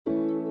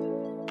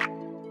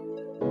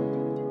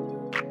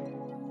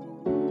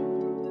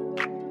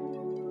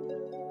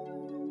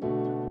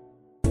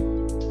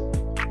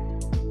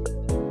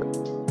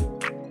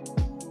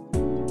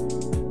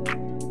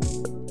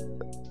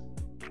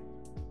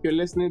You're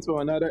listening to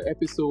another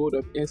episode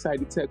of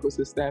Inside the Tech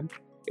Ecosystem,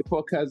 a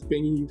podcast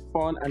bringing you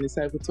fun and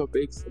insightful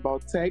topics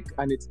about tech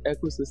and its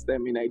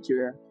ecosystem in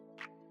Nigeria.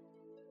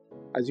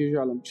 As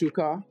usual, I'm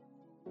Chuka,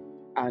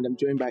 and I'm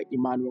joined by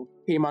Emmanuel.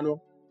 Hey,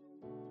 Emmanuel.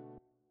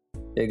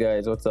 Hey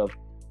guys, what's up?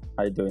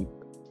 How you doing?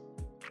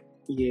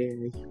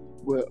 Yeah,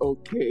 we're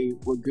okay.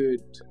 We're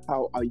good.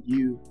 How are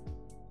you?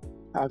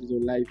 How's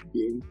your life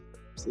been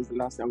since the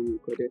last time we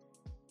recorded?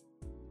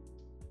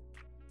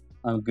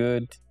 I'm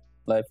good.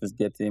 Life is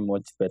getting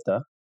much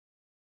better.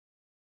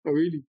 Oh,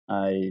 really?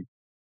 I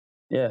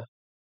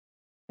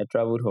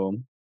traveled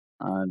home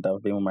and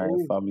I've been with my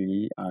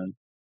family and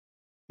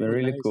it's been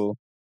really nice. cool.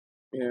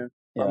 Yeah,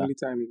 Yeah, family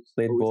time is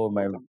played always ball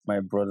with important. my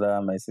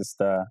brother, my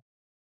sister,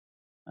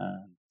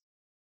 and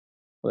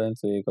went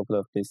to a couple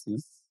of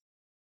places.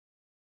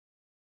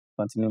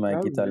 Continue my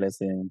That's guitar nice.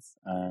 lessons,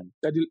 and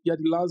You're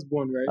the last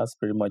born, right? that's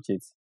pretty much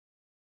it.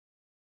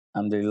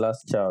 I'm the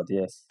last child,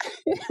 yes.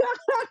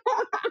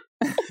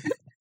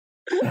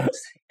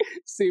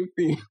 Same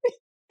thing.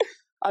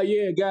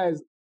 Yeah,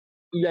 guys,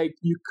 like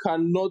you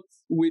cannot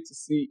wait to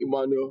see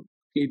Emmanuel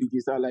play the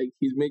guitar. Like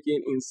he's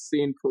making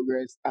insane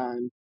progress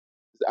and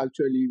it's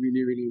actually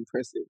really, really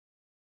impressive.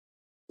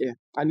 Yeah.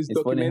 And he's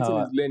It's funny documenting how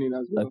his learning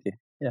as well. Okay,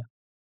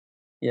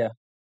 yeah.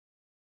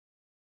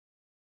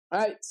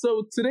 Alright,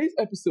 so today's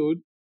episode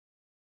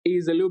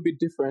is a little bit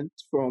different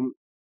from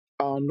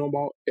our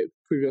normal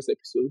previous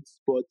episodes,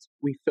 but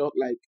we felt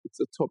like it's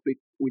a topic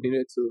we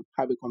needed to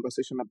have a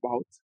conversation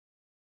about,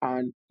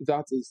 and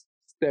that is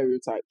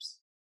stereotypes.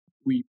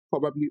 We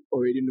probably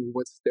already know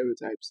what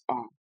stereotypes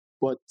are,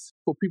 but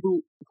for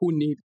people who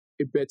need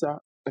a better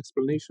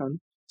explanation,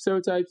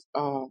 stereotypes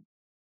are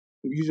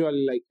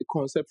usually like a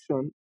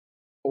conception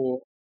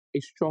or a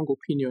strong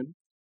opinion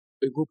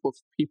a group of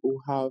people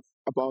have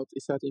about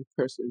a certain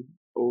person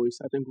or a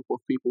certain group of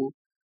people,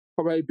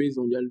 probably based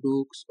on their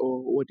looks or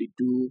what they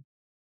do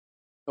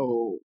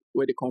or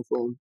where they come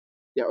from,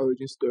 their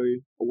origin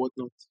story or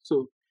whatnot.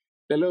 So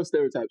there are a lot of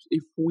stereotypes.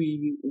 If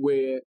we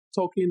were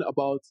talking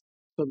about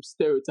some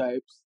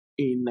stereotypes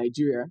in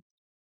Nigeria,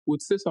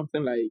 we'd say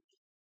something like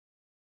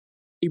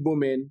Igbo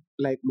men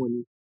like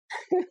money.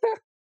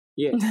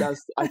 Yeah,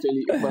 that's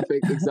actually a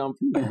perfect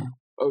example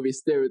of a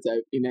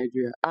stereotype in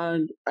Nigeria.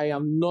 And I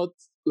am not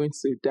going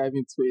to dive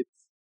into it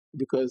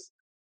because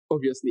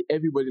obviously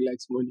everybody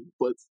likes money,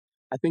 but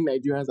I think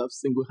Nigerians have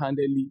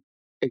single-handedly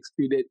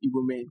excluded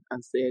Igbo men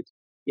and said,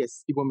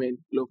 yes, Igbo men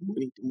love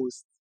money the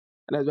most.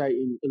 And that's why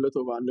in a lot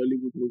of our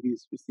Nollywood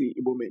movies, we see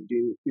Igbo men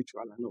doing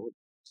ritual and all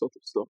sort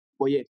of stuff.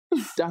 But yeah,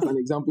 that's an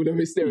example of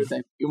a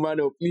stereotype.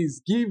 Emmanuel,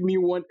 please give me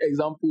one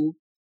example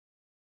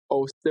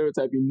of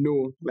stereotype you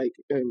know, like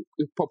a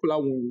popular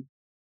one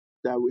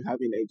that we have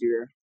in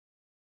Nigeria.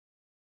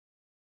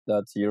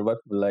 That Yoruba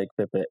people like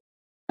pepper.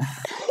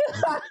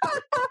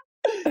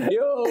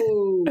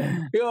 yo,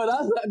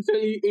 that's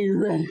actually a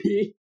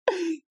very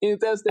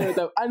intense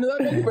stereotype. And it's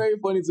actually very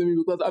funny to me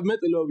because I've met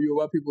a lot of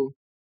Yoruba people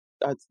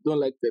that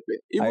don't like pepper.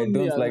 I Even me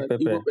don't as like an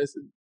pepper. Igbo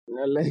person,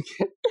 I like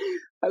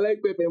I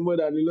like pepper more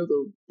than a lot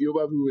of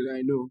Yoruba people that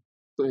I know.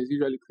 So it's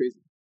usually crazy.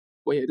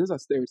 But yeah, those are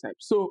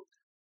stereotypes. So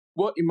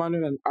what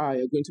Emmanuel and I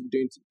are going to be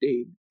doing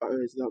today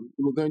is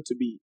we're going to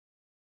be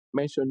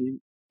mentioning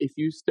a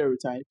few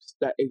stereotypes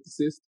that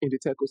exist in the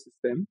tech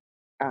ecosystem.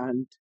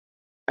 And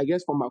I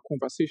guess from our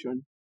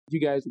conversation, you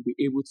guys will be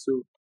able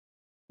to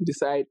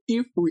decide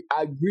if we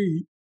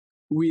agree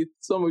with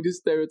some of these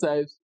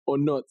stereotypes or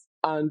not.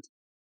 And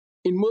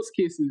in most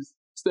cases,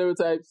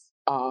 stereotypes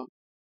are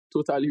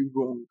totally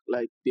wrong.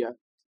 Like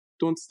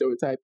don't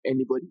stereotype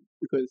anybody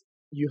because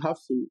you have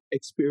to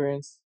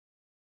experience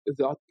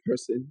that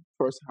person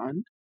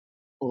firsthand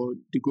or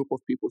the group of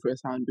people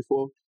firsthand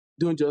before.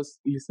 Don't just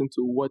listen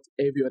to what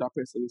every other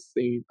person is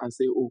saying and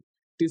say, oh,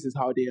 this is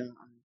how they are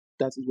and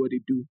that is what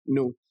they do.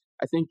 No,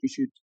 I think you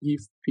should give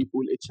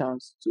people a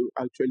chance to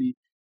actually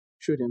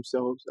show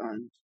themselves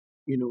and,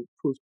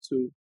 prove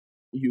to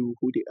you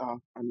who they are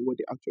and what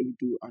they actually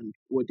do and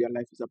what their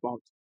life is about.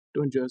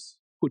 Don't just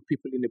put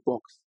people in a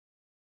box.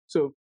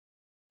 So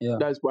Yeah.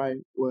 that's why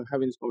we're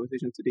having this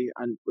conversation today,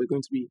 and we're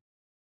going to be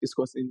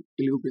discussing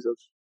a little bit of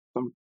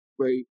some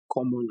very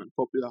common and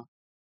popular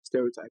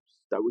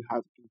stereotypes that we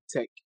have in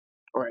tech.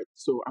 All right,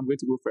 so I'm going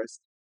to go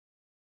first.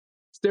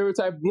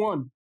 Stereotype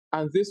one,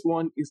 and this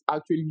one is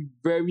actually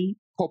very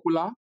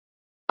popular,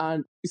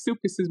 and it still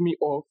pisses me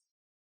off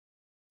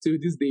to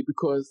this day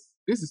because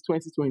this is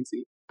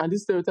 2020, and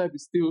this stereotype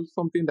is still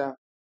something that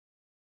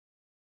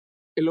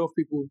a lot of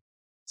people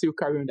still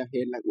carry on their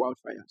head like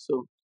wildfire.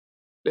 So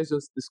let's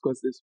just discuss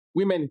this.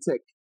 Women in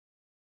tech.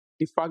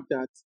 The fact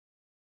that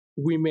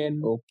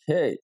women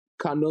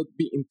cannot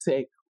be in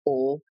tech,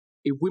 or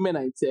if women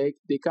are in tech,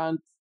 they can't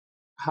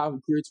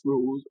have great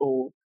roles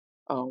or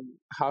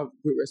have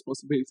great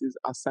responsibilities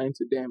assigned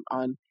to them,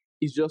 and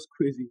it's just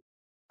crazy.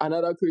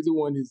 Another crazy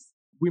one is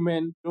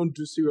women don't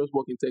do serious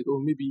work in tech, or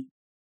maybe,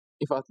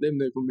 in fact, let me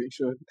not even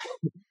mention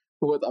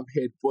what I've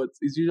heard, but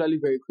it's usually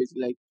very crazy.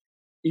 Like,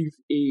 if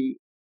a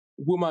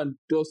woman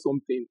does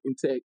something in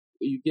tech,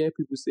 you get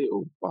people say,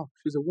 oh, wow,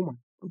 she's a woman.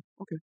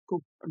 Okay,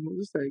 cool. I'm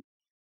just like,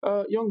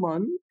 young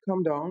man,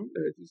 calm down.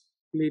 This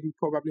lady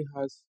probably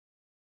has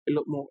a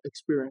lot more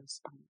experience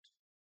and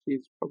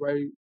she's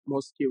probably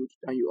more skilled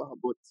than you are.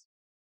 But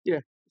yeah,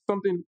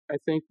 something I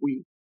think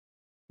we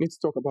need to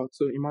talk about.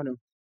 So, Emmanuel,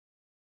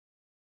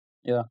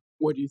 Yeah,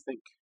 what do you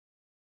think?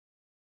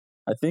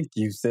 I think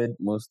you said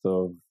most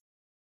of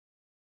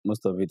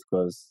it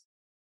because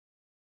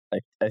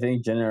I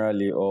think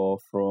generally or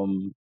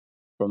from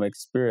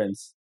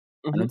experience,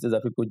 I Mm-hmm. notice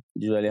that people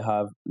usually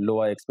have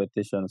lower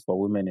expectations for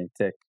women in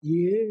tech,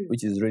 Yeah,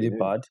 which is really yeah,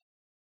 bad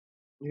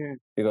yeah.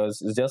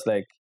 because it's just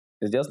like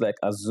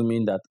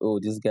assuming that, oh,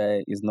 this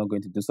guy is not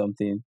going to do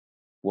something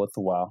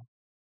worthwhile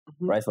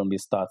Mm-hmm. right from the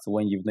start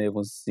when you've not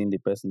even seen the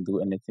person do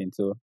anything.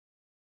 So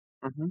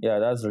Mm-hmm. yeah,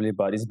 that's really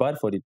bad. It's bad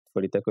for the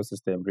tech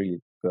ecosystem really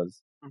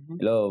because Mm-hmm.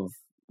 a lot of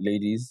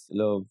ladies, a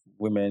lot of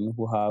women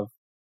who have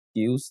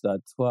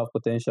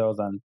potentials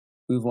and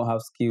who even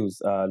have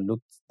skills are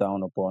looked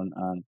down upon,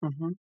 and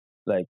Mm-hmm.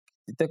 like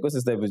the tech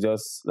ecosystem is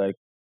just like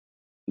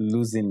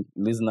losing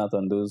out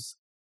on those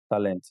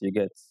talents you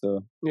get.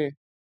 So Yeah.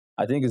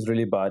 I think it's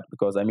really bad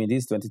because I mean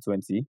this is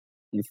 2020.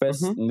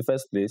 Mm-hmm. In the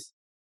first place,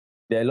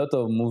 there are a lot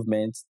of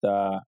movements that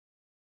are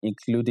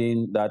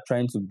including that are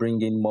trying to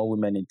bring in more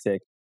women in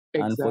tech.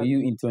 And for you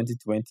Exactly. in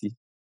 2020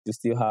 to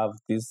still have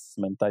this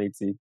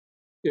mentality,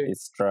 Yeah.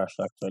 it's trash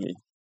actually.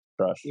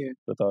 Trash. Yeah.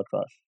 Total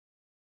trash.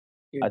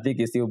 Yeah. I think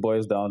it still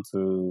boils down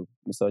to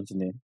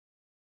misogyny.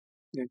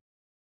 Yeah. Yeah.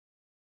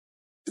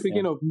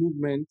 Speaking of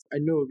movement, I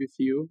know of a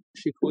few.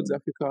 She codes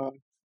Africa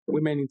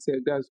Women in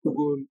Tech, that's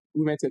Google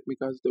Women Tech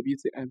Makers,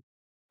 WTM.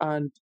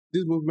 And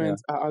these Yeah.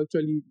 movements are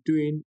actually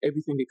doing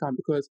everything they can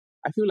because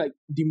I feel like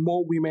the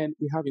more women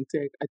we have in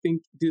tech, I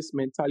think this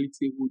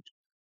mentality would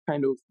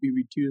kind of be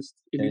reduced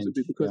a little Change.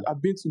 bit because Yeah.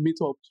 I've been to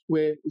meetups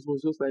where it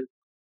was just like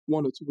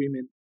one or two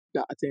women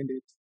that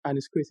attended and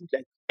it's crazy.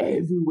 Like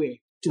everywhere,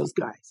 just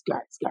guys,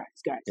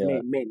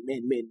 Yeah.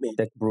 men.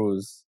 Tech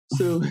bros.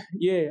 So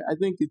yeah, I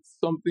think it's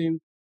something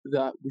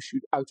that we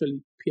should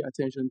actually pay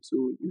attention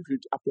to. We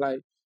should apply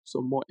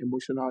some more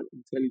emotional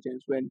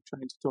intelligence when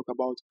trying to talk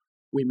about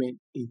women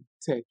in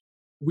tech.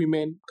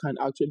 Women can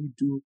actually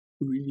do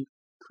really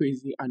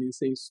crazy and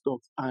insane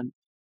stuff, and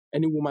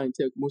any woman in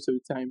tech, most of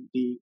the time,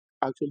 they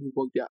actually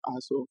work their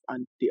ass off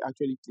and they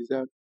actually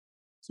deserve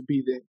to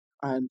be there.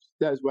 And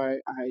that's why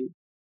I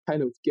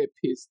kind of get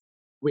pissed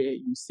where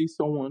you see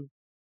someone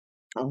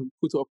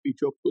put up a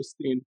job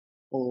posting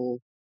or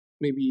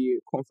maybe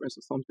a conference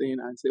or something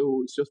and say,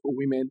 "Oh, it's just for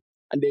women,"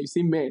 and then you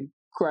see men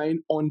crying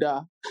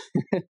under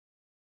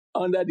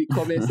the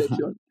comment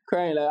section,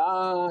 crying like,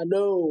 "Ah,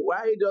 no,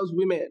 why just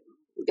women?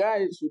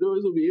 Guys should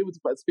also be able to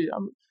participate."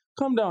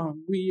 Calm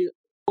down. We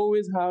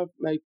always have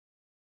like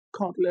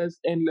countless,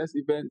 endless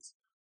events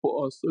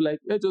for us. So like,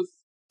 let's just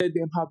let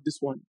them have this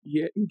one.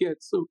 Yeah, you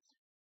get so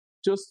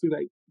just to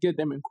like get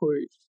them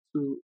encouraged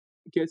to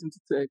get into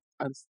tech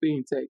and stay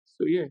in tech.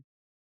 So yeah,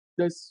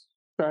 let's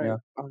try Yeah.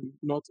 and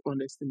not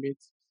underestimate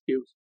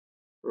skills,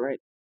 right?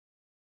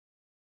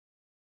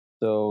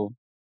 So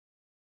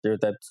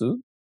stereotype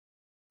two,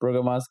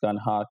 programmers can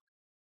hack.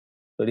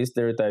 So this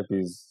stereotype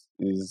is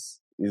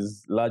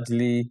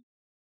largely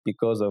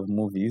because of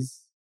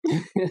movies.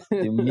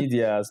 The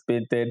media has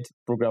painted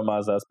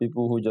programmers as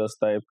people who just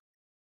type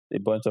a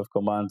bunch of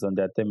commands on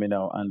their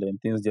terminal and then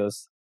things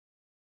just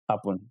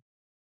happen.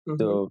 Mm-hmm.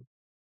 So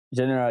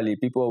generally,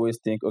 people always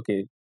think,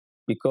 okay,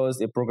 because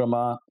a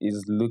programmer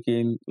is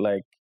looking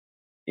like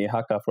a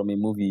hacker from a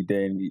movie,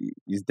 then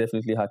he's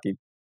definitely hacking.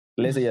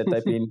 Let's say you're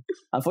typing,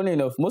 and funny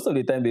enough, most of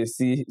the time they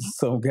see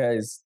some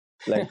guys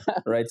like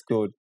write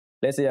code.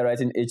 Let's say you're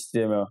writing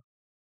HTML.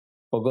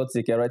 For God's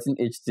sake, you're writing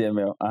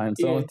HTML, and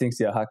Yeah, someone thinks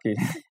you're hacking.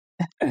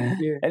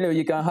 yeah, Anyway,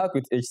 you can hack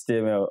with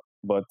HTML,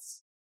 but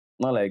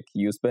not like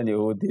you spend your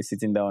whole day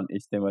sitting down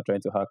HTML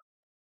trying to hack.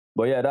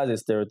 But yeah, that's a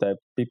stereotype.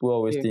 People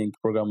always yeah, think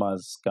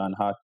programmers can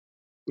hack.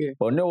 yeah.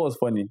 But you know what's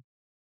funny?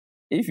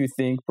 If you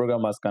think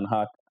programmers can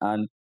hack,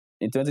 and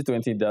in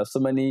 2020 there are so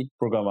many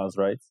programmers,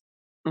 right?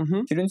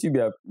 Mm-hmm. Shouldn't you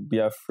be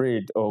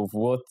afraid of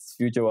what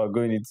future we're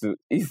going into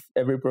if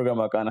every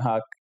programmer can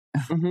hack?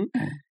 Mm-hmm.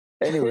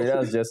 Anyway,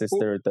 that's just a we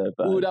stereotype,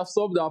 we would and have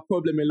solved our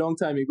problem a long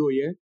time ago,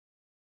 yeah?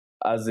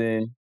 as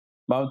in,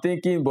 but I'm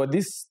thinking, but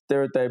this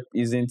stereotype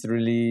isn't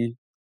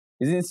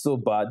so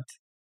bad,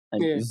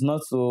 and Yeah. it's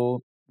not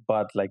so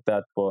bad like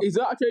that, but It's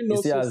actually it not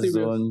still so has its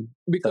serious own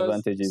because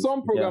disadvantages. some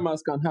Yeah,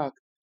 programmers can hack.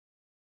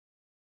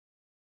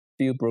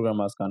 few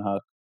programmers can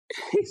hack.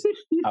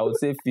 I would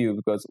say few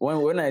because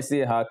when I say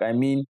hack, I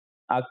mean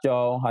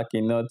actual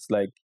hacking, not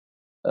like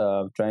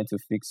trying to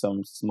fix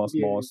some small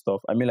Yeah, stuff.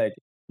 I mean like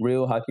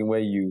real hacking where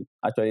you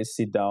actually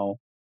sit down,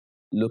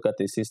 look at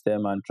the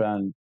system, and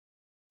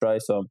try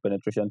some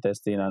penetration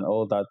testing and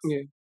all that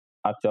yeah.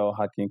 actual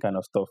hacking kind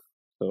of stuff.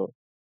 So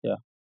yeah,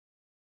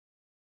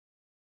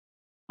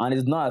 and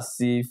it's not as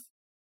if,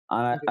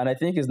 Okay. and I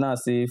think it's not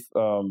as if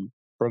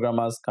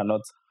programmers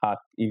cannot hack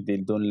if they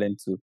don't learn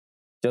to.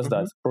 Just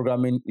Mm-hmm. that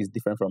programming is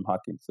different from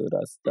hacking. So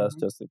that's Mm-hmm.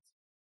 just it.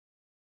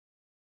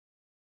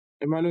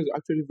 Emmanuel is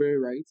actually very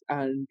right.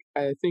 And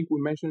I think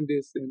we mentioned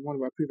this in one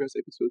of our previous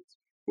episodes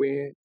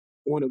where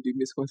one of the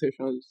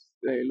misconceptions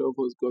that a lot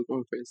of us got when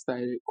we first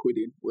started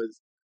coding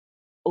was,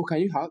 oh, can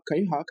you hack? Can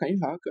you hack? Can you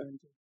hack? And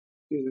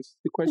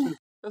the question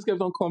just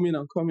kept on coming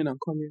and coming and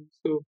coming.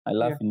 So I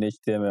laugh yeah,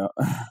 in HTML.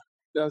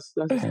 that's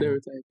a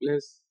stereotype.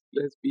 Let's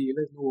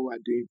know what we're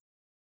doing.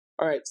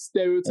 All right, Yeah,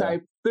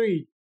 stereotype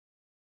 3.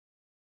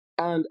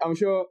 And I'm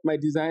sure my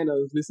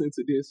designers listening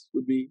to this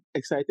would be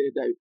excited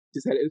that I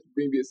decided to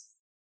bring this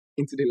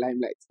into the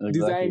limelight.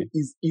 Design exactly.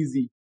 is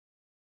easy.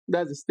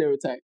 That's a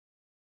stereotype.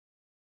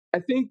 I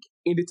think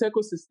in the tech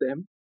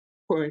ecosystem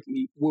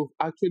currently, we've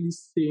actually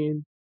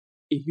seen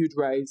a huge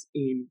rise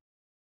in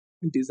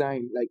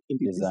design, like in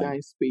the Design.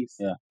 design space.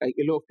 Yeah, Like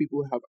a lot of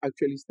people have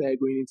actually started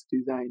going into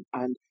design,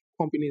 and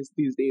companies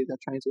these days are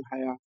trying to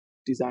hire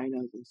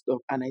designers and stuff.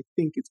 And I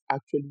think it's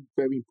actually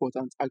very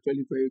important,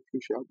 actually very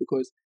crucial,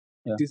 because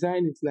yeah,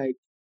 design is like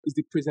is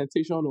the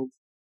presentation of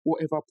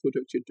whatever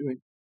product you're doing.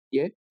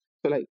 Yeah.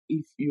 So like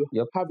if you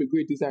yep, have a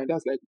great design,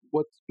 that's like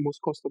what most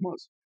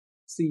customers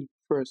see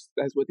first.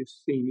 That's what they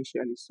say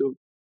initially. So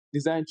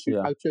design should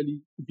yeah.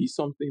 actually be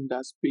something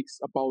that speaks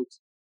about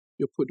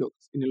your product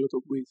in a lot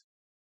of ways.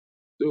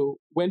 So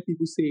when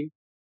people say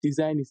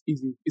design is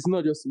easy, it's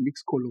not just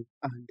mix color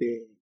and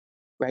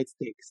write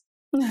text.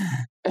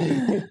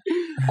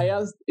 I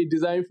asked a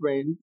design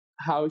friend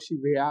how she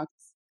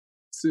reacts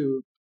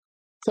to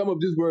some of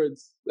these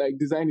words, like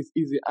design is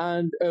easy,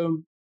 and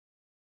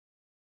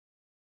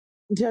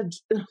they're,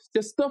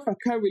 they're stuff I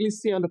can't really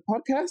see on the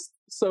podcast,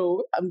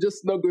 so I'm just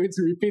not going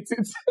to repeat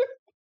it.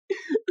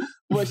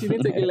 But she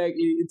didn't take it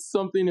lightly. It's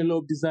something a lot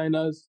of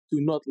designers do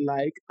not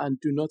like and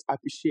do not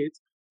appreciate.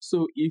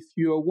 So if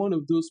you're one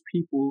of those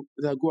people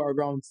that go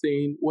around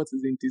saying what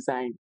is in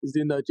design, is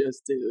it not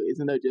just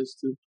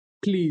to,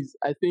 please,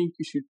 I think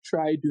you should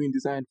try doing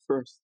design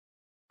first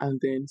and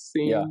then Yeah,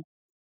 saying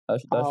that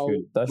how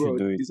should broad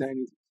do it. design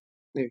is.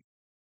 Yeah.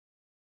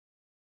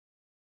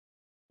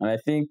 And I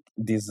think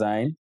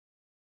design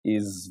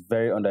is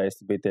very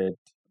underestimated,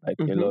 like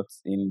a Mm-hmm. lot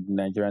in the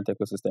Nigerian tech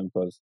ecosystem,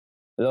 because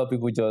a lot of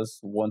people just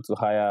want to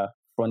hire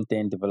front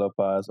end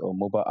developers or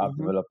mobile app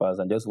Mm-hmm. developers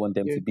and just want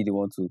them Yeah. to be the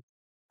one to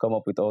come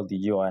up with all the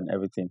UI and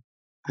everything.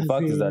 The As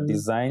fact is that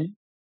in,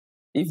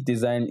 if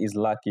design is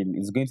lacking,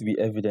 it's going to be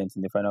evident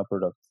in the final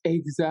product.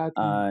 exactly.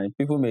 And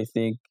people may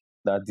think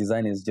that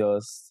design is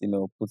just,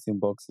 putting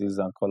boxes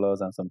and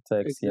colors and some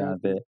text here and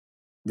Exactly. there.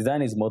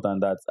 Design is more than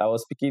that. I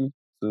was speaking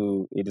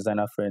to a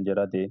designer friend the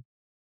other day.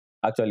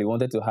 Actually,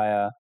 wanted to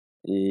hire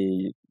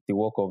the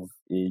work of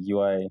a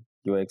UI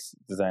UX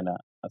designer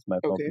at my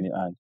Okay. company.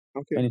 And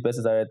when Okay. the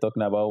person started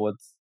talking about what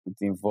it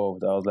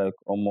involved, I was like,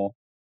 oh, more.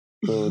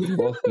 So to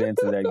work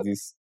plenty like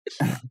this.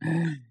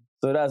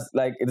 So that's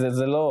like there's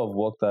a lot of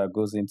work that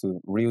goes into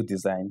real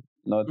design,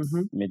 not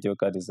Mm-hmm.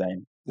 mediocre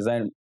design.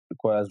 Design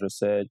requires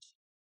research,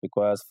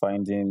 requires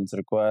findings,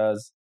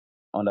 requires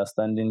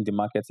understanding the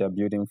market you're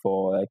building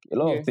for. Like a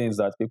lot of Yeah. things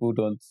that people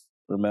don't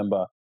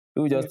remember.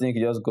 People Yeah. just think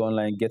you just go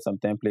online, get some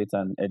templates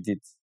and edit.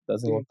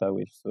 Doesn't Yeah. work that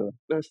way. So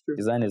That's true.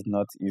 design is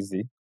not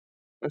easy.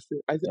 That's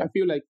true. I Yeah.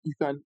 feel like you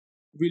can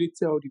really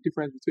tell the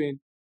difference between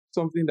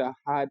something that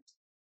had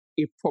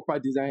a proper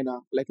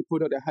designer, like a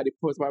product that had a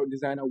proper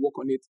designer work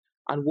on it,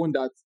 and one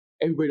that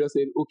everybody just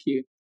said,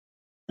 okay,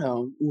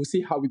 we'll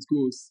see how it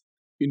goes.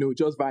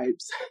 Just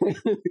vibes.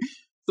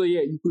 So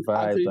yeah, you could Vibes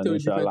actually and tell the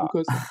difference inshallah.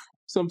 because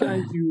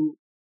sometimes you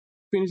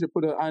finish a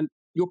product and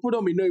your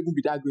product may not even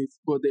be that great,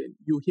 but then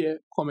you hear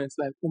comments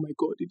like, "Oh my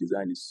god, the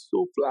design is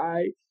so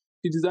fly,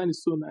 the design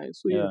is so nice."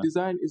 So yeah, Yeah.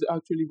 design is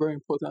actually very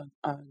important.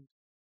 And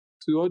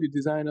to all the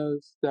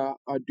designers that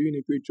are doing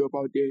a great job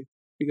out there,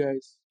 you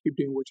guys keep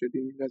doing what you're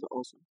doing. You guys are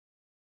awesome.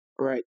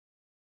 All right.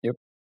 Yep.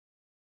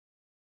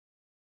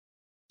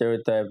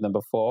 Stereotype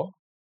number 4.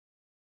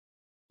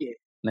 Yeah.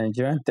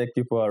 Nigerian tech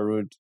people are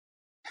rude.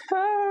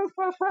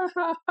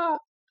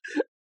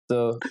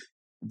 So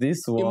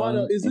this Emmanuel,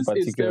 one is in this a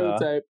particular,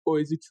 stereotype or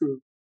is it true?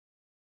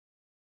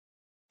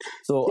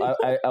 so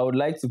I would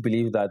like to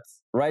believe that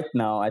right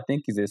now I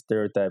think it's a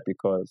stereotype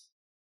because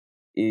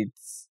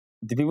it's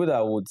the people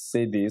that would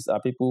say this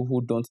are people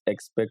who don't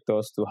expect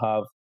us to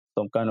have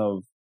some kind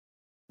of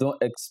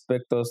don't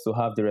expect us to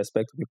have the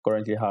respect we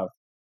currently have.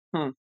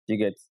 Hmm. You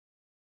get.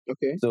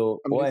 Okay. So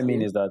I'm what I mean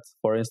listening. is that,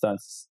 for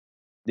instance,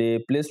 they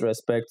place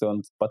respect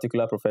on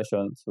particular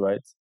professions,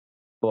 right?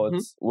 But Mm-hmm.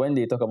 when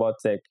they talk about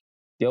tech,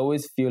 they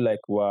always feel like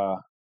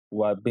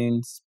we're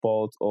being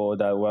spoiled or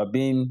that we're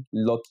being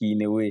lucky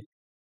in a way.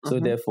 So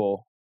Mm-hmm.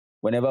 therefore,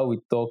 whenever we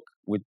talk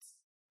with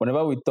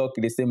whenever we talk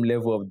the same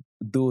level of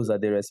those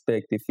that they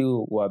respect, they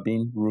feel we're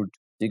being rude.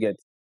 You get.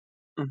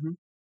 Mm-hmm.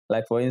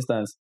 Like for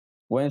instance,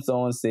 when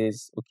someone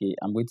says, "Okay,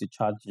 I'm going to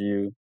charge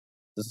you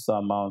this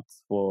amount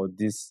for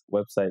this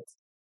website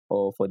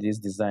or for this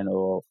design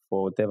or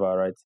for whatever,"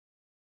 right?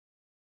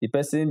 The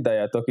person that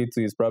you're talking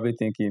to is probably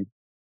thinking,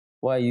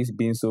 "Why are you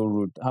being so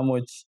rude? How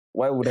much?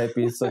 Why would I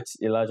pay such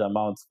a large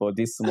amount for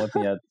this small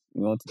thing that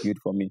you want to build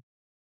for me?"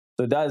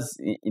 So that's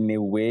in a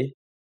way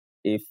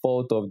a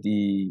fault of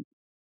the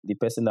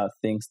person that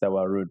thinks that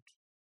we're rude.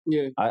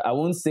 Yeah, I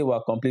won't say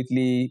we're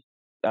completely.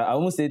 I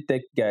won't say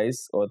tech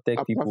guys or tech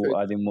are people perfect.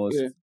 are the most.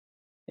 Yeah,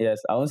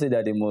 Yes, I won't say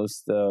they're the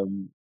most.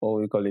 What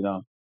we call it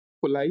now?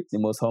 polite. The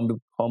most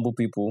humble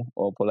people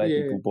or polite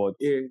Yeah, people, but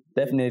yeah, yeah.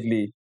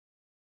 definitely,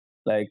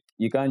 like,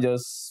 you can't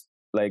just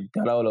like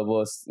gather all of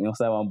us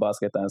inside one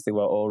basket and say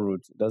we're all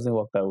rude. It doesn't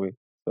work that way.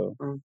 So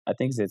Mm, I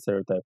think it's a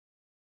stereotype.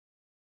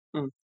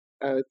 mm.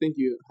 I think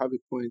you have a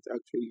point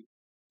actually.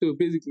 So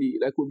basically,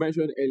 like we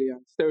mentioned earlier,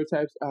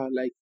 stereotypes are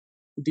like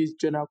this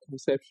general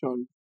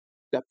conception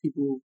that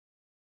people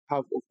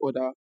have of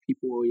other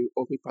people or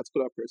of a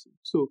particular person.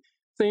 So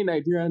saying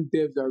Nigerian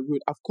devs are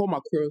rude, I've come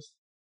across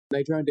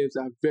Nigerian devs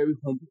are very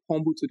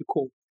humble to the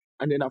core.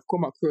 And then I've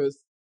come across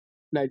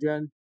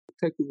Nigerian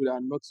tech people that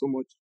are not so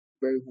much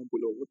very humble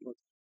or whatnot.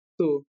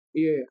 So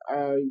yeah,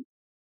 I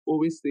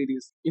always say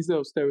this instead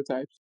of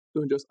stereotypes,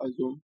 don't just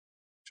assume.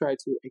 Try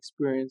to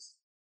experience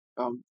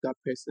that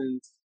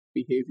person's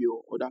behavior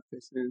or that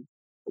person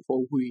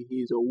for who he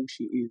is or who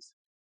she is.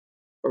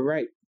 All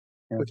right.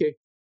 Yeah. Okay.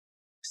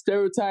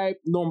 Stereotype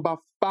number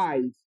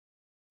 5.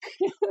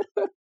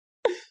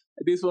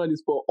 This one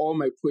is for all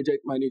my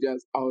project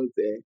managers out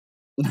there.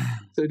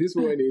 So this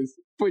one is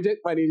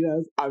project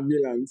managers are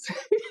villains.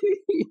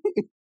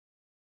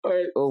 All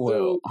right. Oh well.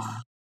 So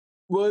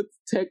both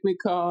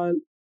technical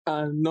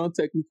and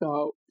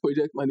non-technical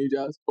project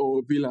managers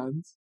or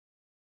villains.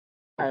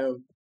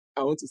 Um,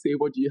 I want to say,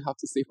 what do you have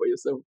to say for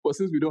yourself? But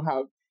since we don't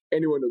have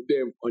any one of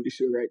them on the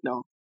show right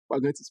now, we're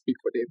going to speak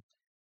for them.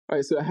 All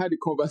right. So I had a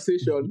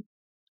conversation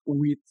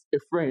with a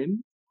friend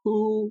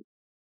who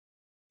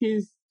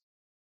is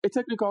a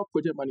technical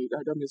project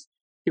manager. That means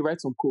he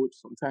writes some code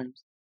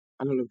sometimes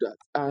and all of that.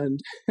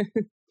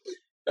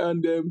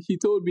 And he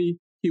told me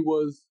he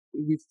was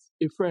with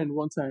a friend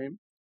one time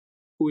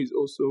who is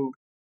also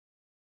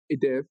a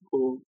dev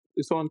or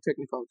someone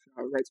technical,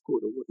 writes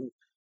code or whatnot.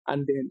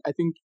 And then I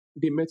think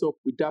they met up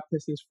with that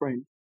person's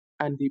friend,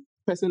 and the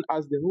person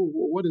asked them, "Oh,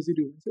 what does he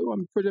do?" I said, "Oh,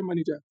 I'm a project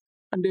manager."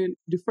 And then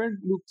the friend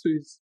looked to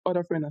his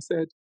other friend and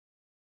said,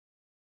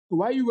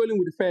 "Why are you rolling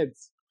with the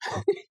feds?"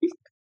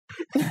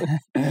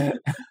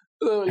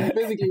 So like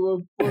basically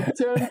we've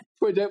turned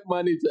project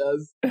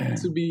managers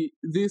to be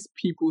these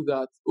people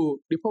that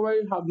they probably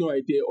have no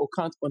idea or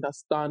can't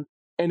understand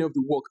any of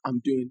the work I'm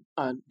doing,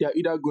 and they're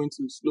either going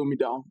to slow me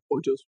down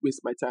or just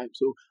waste my time.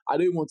 So I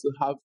don't want to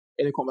have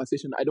any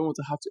conversation. I don't want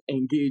to have to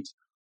engage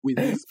with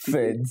these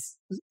people. Feds.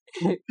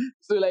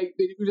 So like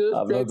we just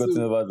I've try not gotten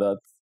to about that.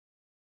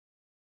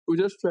 we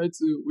just try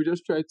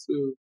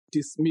to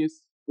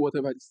dismiss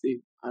whatever they say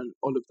and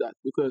all of that,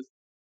 because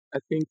I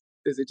think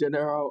there's a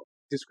general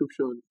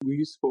description we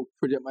use for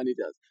project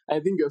managers. I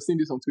think you've seen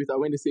this on Twitter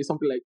when they say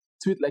something like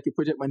tweet like a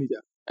project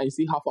manager and you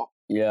see Hafa.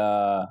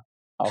 Yeah.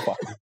 Alpha.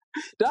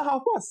 That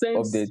Hafa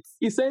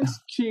Updates. sends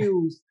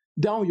chills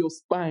down your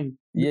spine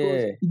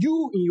because Yeah.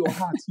 you in your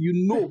heart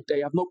you know that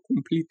you have not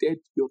completed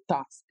your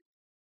task.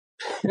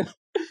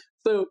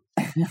 So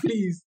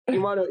please,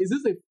 Emmanuel, is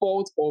this a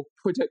fault of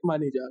project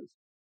managers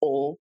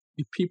or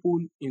the people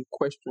in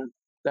question?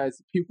 That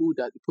is people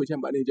that the project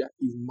manager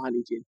is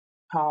managing.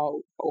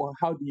 How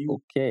do you?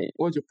 Okay.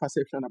 What's your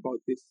perception about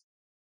this?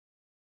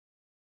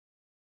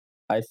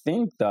 I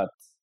think that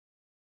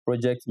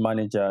project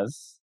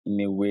managers, in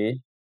a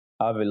way,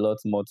 have a lot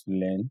more to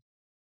learn.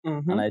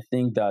 Mm-hmm. And I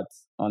think that,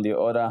 on the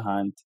other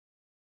hand,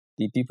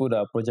 the people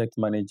that project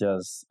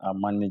managers are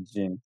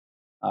managing,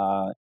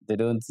 they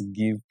don't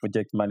give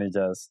project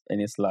managers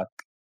any slack.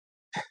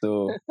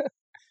 So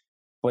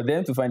for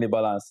them to find a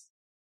balance,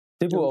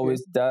 people Okay.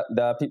 always, there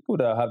are people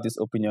that have this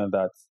opinion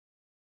that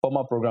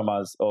former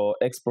programmers or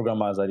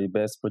ex-programmers are the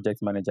best project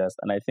managers.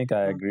 And I think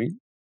I agree,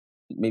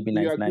 maybe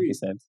You agree?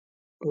 99%.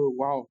 Oh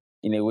wow.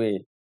 In a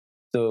way.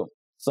 So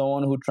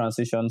someone who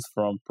transitions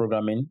from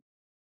programming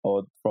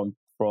or from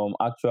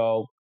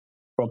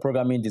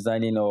programming,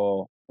 designing,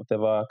 or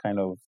whatever kind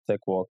of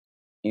tech work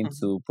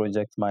into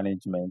project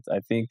management, I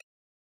think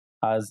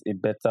has a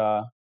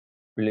better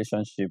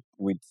relationship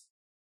with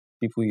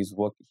people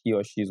he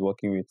or she is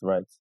working with,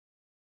 right?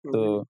 Oh, really?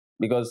 So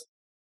because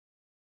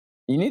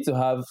you need to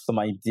have some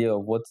idea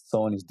of what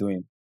someone is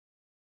doing.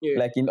 Yeah.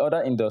 Like in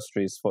other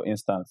industries, for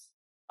instance,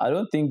 I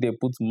don't think they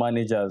put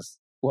managers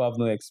who have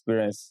no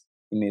experience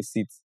in a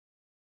seat.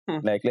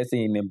 Like let's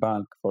say in a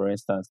bank, for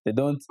instance, they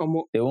won't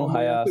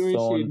hire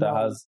someone that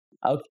has.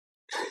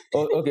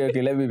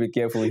 Okay. Let me be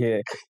careful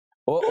here.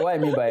 What I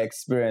mean by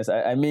experience,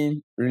 I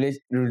mean relation.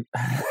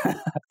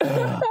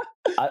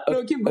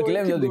 No, keep going.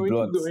 Let me just be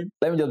blunt. Keep going.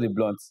 Let me just be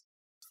blunt.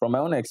 From my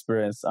own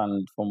experience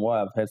and from what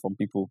I've heard from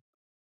people,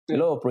 a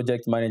lot of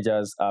project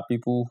managers are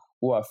people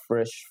who are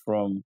fresh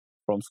from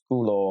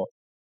school or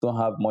don't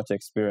have much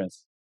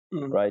experience,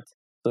 right?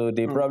 So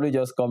they probably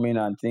just come in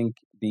and think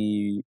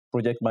the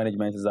project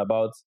management is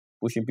about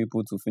pushing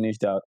people to finish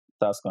their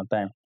task on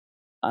time.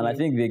 And I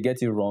think they get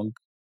it wrong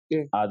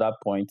at that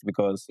point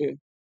because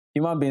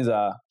human beings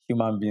are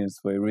human beings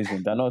for a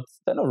reason. They're not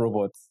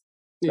robots.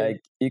 Yeah. Like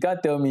you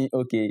can't tell me,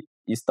 okay,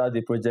 you start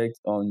the project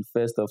on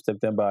 1st of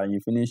September and you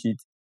finish it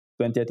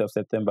 20th of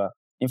September.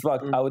 In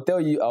fact, I will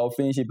tell you I'll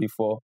finish it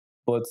before,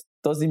 but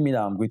doesn't mean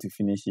that I'm going to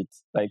finish it.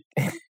 Like,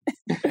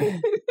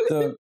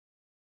 so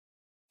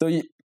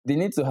they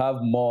need to have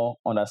more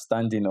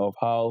understanding of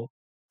how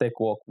tech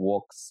work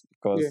works, Yeah.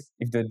 because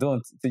if they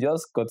don't, to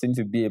just continue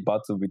to be a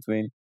battle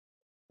between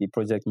the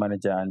project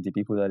manager and the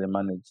people that they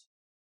manage.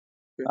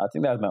 Yeah. I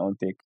think that's my own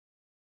take.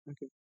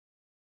 Okay.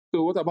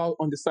 So what about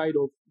on the side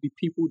of the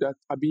people that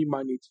are being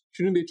managed?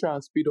 Shouldn't they try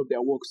and speed up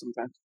their work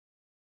sometimes?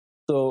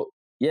 So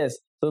yes,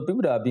 so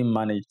people that are being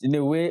managed in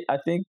a way, I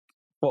think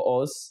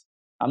for us,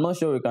 I'm not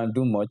sure we can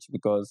do much,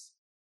 because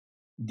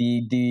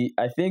the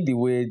I think the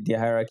way the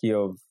hierarchy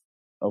of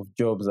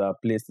jobs are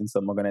placed in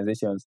some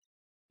organizations,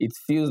 it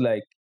feels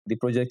like the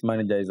project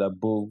manager is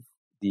above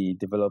the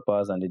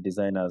developers and the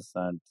designers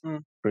and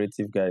Mm.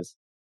 creative guys.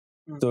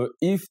 Mm. So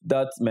if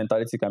that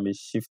mentality can be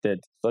shifted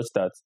such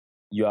that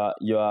you're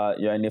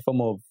in a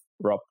form of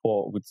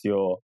rapport with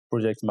your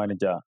project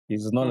manager,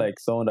 it's not like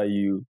someone that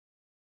you,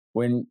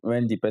 when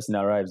the person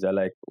arrives, they're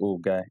like, oh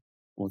guy,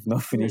 we've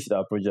not finished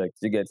our project.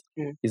 You get,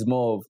 Yeah. it's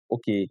more of,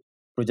 okay,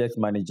 project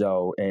manager,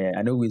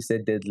 I know we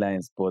set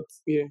deadlines, but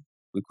Yeah.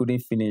 we couldn't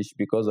finish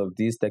because of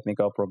these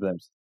technical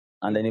problems.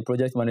 And then the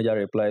project manager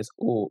replies,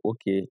 oh,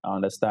 okay, I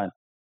understand.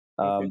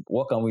 Okay.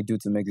 What can we do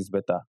to make this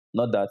better?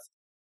 Not that,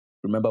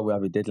 remember, we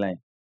have a deadline,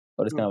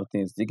 all these Mm. kind of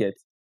things. You get,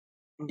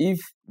 Mm. if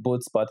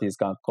both parties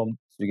can come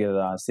together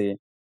and say,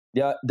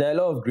 there are a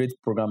lot of great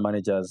program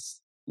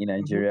managers in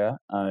Nigeria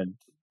and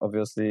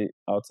obviously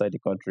outside the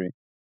country.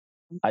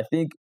 I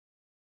think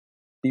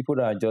people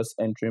that are just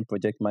entering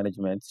project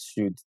management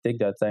should take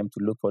their time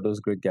to look for those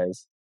great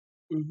guys,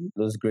 Mm-hmm.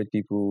 those great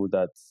people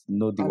that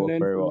know the And work learn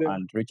very from well, them.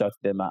 and reach out to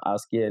them and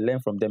ask, learn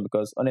from them.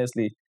 Because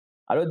honestly,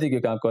 I don't think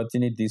you can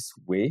continue this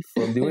way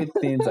from the way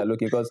things are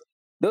looking. Because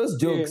those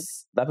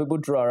jokes that people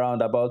throw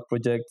around about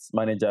project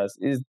managers,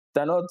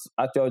 they're not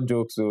actual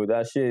jokes, so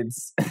they're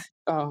shades.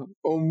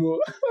 More.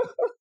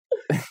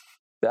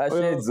 They're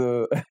Well, shades.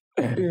 So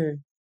yeah.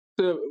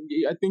 So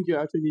I think you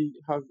actually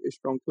have a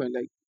strong point.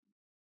 Like,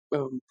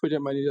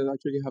 project managers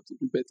actually have to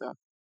do better.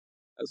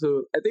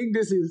 So I think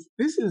this is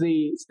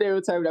a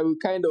stereotype that we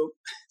kind of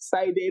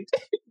sided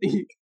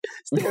the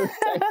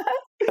stereotype,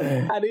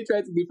 and they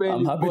try to defend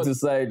I'm it, happy but to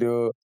side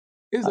though.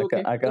 it's okay.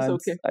 It's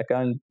okay. I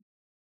can't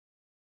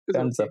It's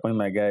okay. disappoint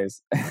my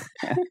guys.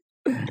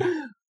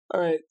 All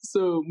right.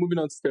 So moving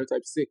on to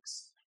stereotype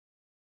 6.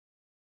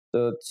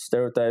 So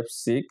stereotype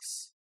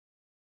 6,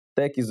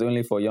 tech is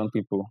only for young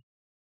people.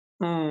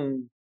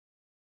 Hmm.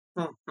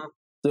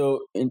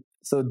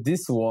 So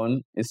this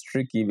one is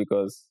tricky,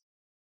 because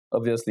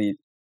obviously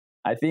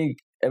I think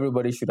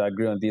everybody should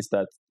agree on this,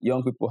 that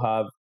young people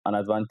have an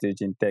advantage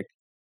in tech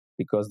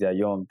because they are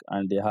young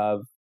and they have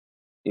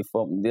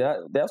they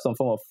have some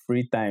form of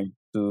free time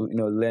to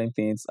learn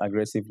things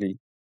aggressively,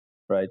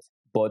 right?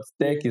 But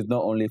tech Yeah. is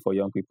not only for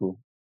young people.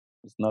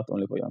 It's not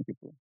only for young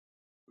people.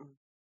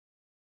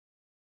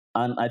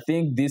 And I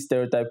think this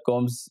stereotype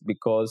comes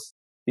because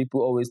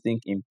people always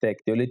think in tech,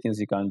 the only things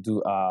you can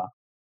do are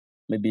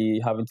maybe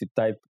having to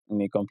type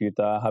in a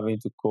computer, having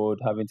to code,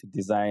 having to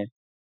design,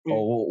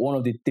 or one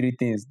of the three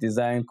things: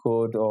 design,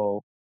 code,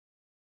 or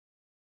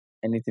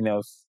anything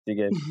else. You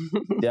get,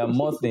 there are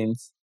more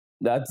things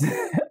that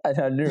I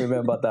didn't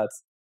remember that.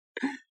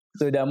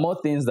 So there are more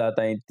things that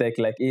are in tech,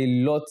 like a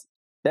lot.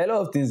 There are a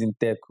lot of things in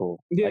tech,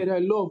 Yeah, like, there are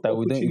a lot of that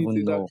we don't even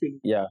opportunities know. actually.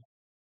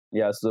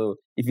 Yeah. So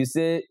if you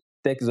say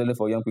tech is only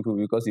for young people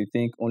because you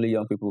think only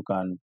young people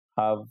can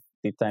have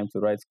the time to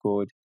write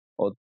code,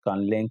 or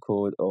can learn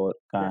code, or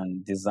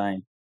can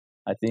design,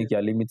 I think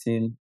you're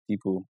limiting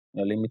people.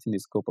 You're limiting the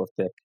scope of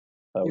tech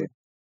that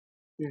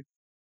way.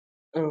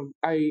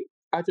 I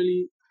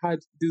actually had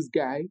this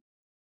guy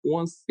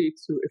once say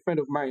to a friend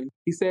of mine.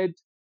 He said,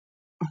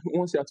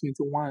 "Once you're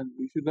 21,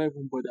 you should not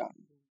even bother.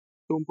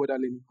 Don't bother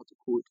learning how to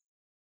code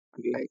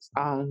and the likes."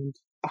 And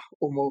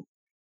Omo,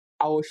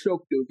 I was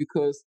shocked though,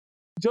 because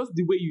just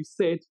the way you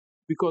said,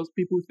 because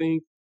people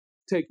think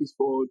tech is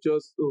for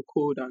just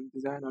code and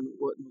design and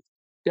whatnot.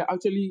 There are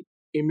actually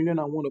a million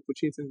and one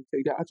opportunities in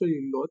tech. There are actually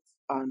a lot,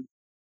 and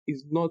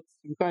it's not,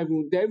 you can't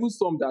even, there are even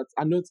some that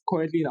are not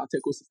currently in our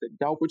tech ecosystem.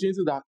 There are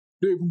opportunities that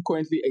don't even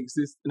currently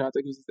exist in our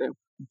tech ecosystem,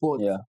 but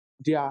Yeah.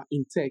 they are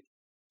in tech.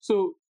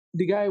 So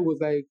the guy was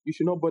like, you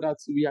should not bother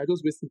to, we are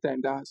just wasting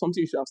time. That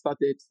something you should have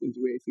started since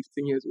you were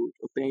 15 years old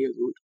or 10 years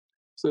old.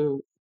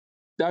 So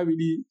that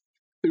really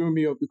threw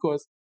me off,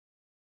 because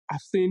I've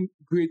seen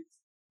great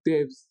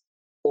devs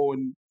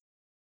on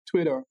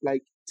Twitter,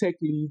 like tech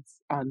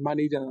leads and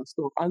managers and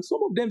stuff. And some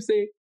of them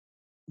say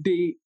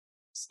they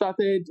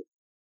started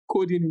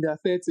coding in their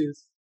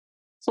 30s.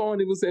 Someone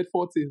even said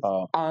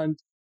 40s. And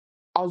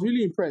I was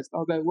really impressed. I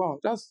was like, wow,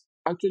 that's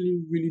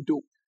actually really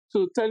dope.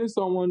 So telling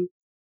someone,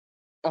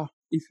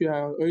 if you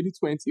are already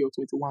 20 or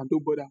 21,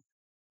 don't bother.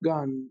 Go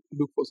and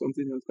look for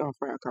something else. Go and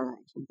fry a car or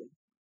something.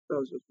 That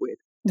was just weird.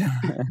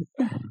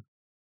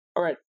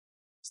 All right.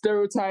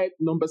 Stereotype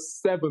number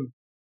 7.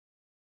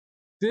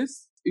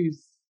 This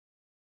is,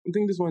 I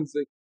think this one's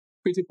a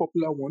pretty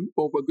popular one,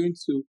 but we're going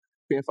to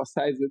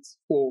emphasize it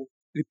for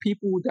the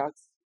people that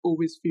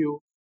always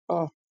feel,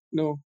 oh,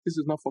 no, this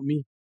is not for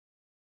me.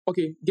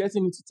 okay,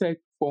 getting into tech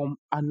from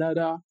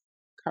another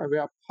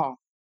career path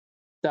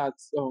that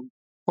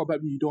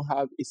probably you don't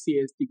have a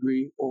CS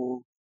degree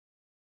or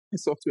a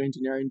software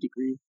engineering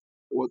degree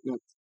or whatnot.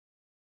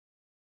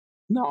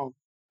 Now,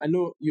 I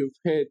know you've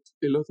heard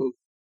a lot of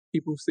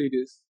people say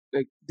this.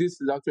 Like, this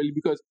is actually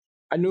because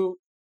I know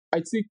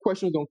I see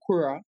questions on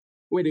Quora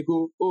where they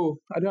go, "Oh,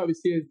 I don't have a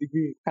CS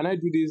degree. Can I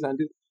do this and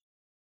this?"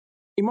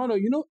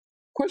 Emmanuel,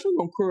 questions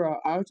on Quora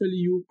are actually,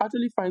 you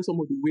actually find some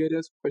of the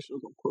weirdest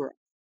questions on Quora.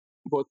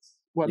 But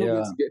we're not going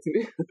Yeah, to get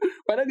in it.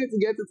 We're not going to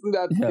get into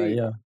that yeah, today.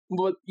 yeah.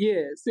 But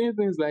yeah, saying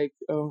things like,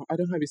 I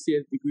don't have a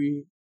CS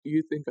degree. Do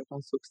you think I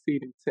can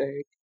succeed in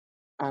tech?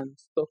 And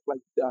stuff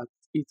like that.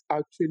 It's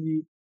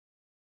actually,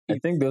 I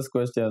it's think those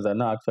questions are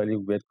not actually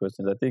weird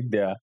questions. I think they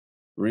are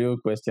real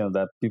questions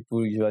that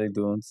people usually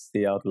don't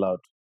say out loud.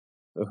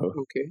 So,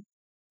 okay.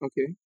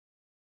 Okay.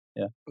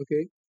 yeah,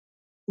 Okay.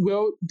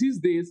 Well, these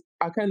days,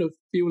 I kind of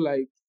feel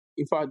like,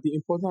 in fact, the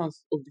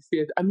importance of the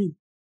CS, I mean,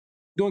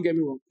 don't get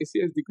me wrong, a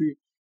CS degree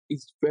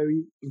is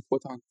very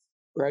important,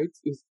 right?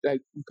 It's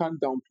like you can't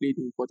downplay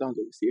the importance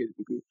of a CS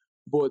degree.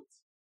 But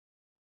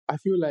I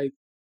feel like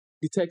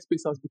the tech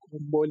space has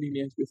become more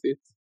lenient with it.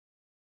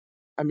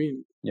 I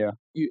mean, yeah.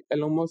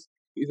 Elon Musk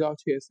is out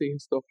here saying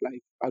stuff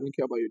like, "I don't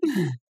care about your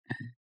degree.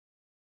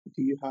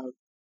 Do you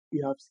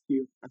have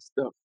skill and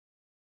stuff?"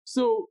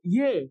 So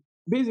yeah,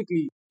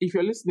 basically, if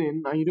you're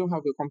listening and you don't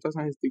have a computer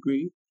science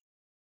degree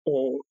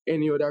or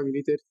any other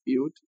related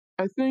field,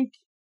 I think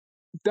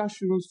that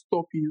shouldn't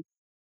stop you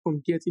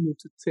from getting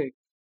into tech.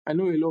 I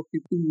know a lot of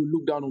people will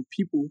look down on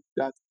people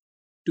that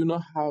do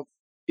not have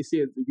a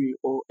CS degree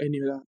or any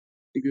other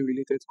degree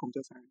related to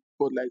computer science.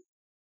 But like,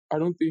 I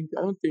don't think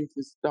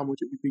it's that much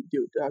of a big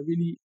deal. There are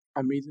really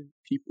amazing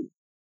people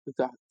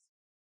that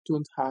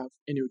don't have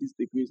any of these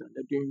degrees and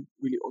they're doing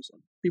really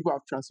awesome. People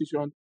have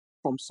transitioned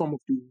from some of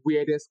the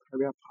weirdest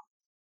career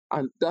paths,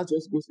 and that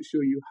just goes to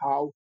show you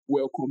how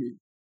welcoming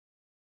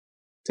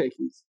tech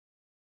is.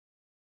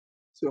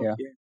 So Yeah.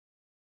 yeah,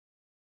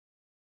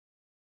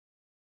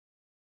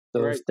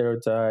 all So right.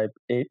 stereotype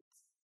 8.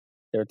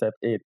 Stereotype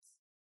 8. You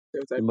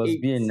Stereotype must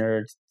eight. be a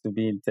nerd to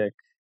be in tech.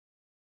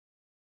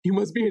 You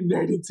must be a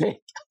nerd in tech.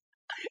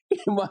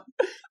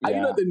 Are you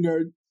Yeah. not a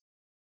nerd?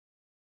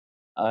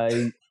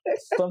 I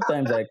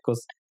sometimes I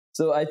cause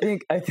so I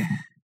think I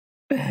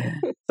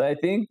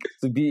think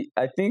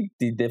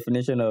the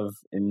definition of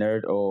a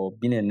nerd or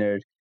being a nerd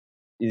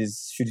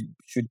is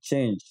should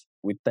change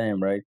with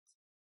time, right?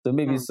 So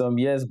maybe Hmm. some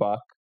years back,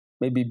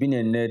 maybe being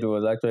a nerd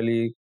was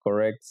actually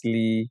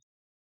correctly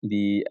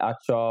the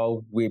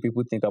actual way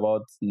people think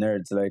about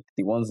nerds, like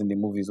the ones in the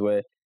movies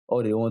where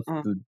all they want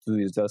Hmm. to do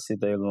is just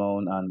sit there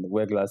alone and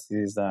wear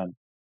glasses and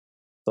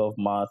solve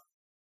math.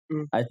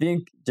 Hmm. I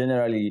think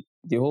generally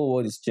the whole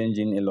world is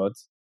changing a lot,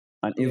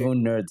 and Yeah.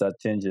 even nerds are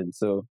changing.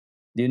 So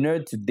the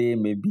nerd today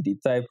may be the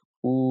type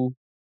who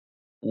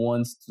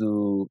wants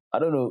to, I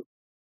don't know,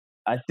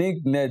 I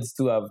think nerds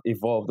too have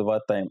evolved over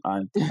time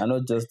and are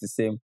not just the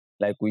same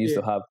like we used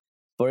Yeah. to have.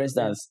 For Yeah.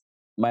 instance,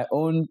 my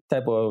own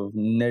type of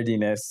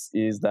nerdiness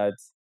is that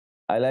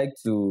I like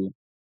to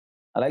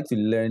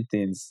learn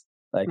things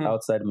like Hmm.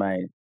 outside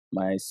my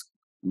s-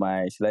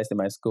 my should I say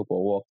my scope of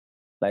work.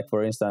 Like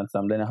for instance,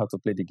 I'm learning how to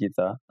play the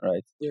guitar,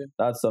 right? Yeah.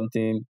 That's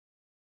something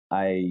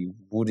I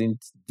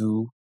wouldn't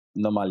do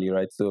normally,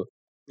 right? So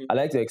Yeah. I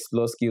like to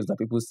explore skills that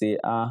people say,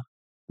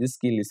 this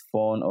skill is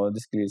fun or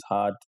this skill is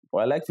hard, but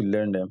I like to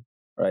learn them,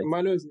 right?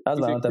 Mano That's is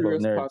my a own type of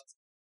curious nerd. part.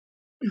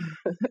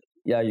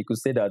 Yeah, you could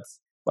say that,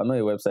 but I'm not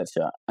a website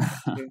share.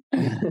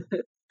 Yeah.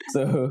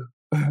 So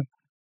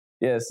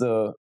yeah,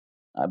 so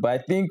but I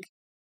think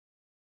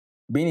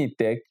being in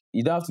tech,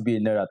 you don't have to be a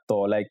nerd at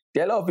all. Like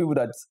there are a lot of people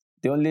that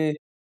they're only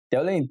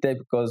in tech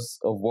because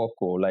of work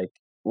or like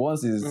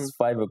once Hmm. it's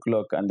 5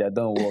 o'clock and they're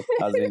done work,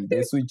 as in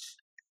they switch.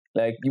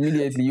 Like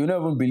immediately, you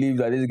don't even believe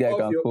that this guy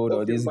can code Off or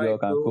your this girl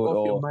mic, can bro. code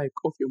Off your or mic.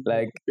 Off your mic.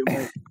 like Off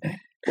your mic.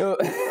 yo,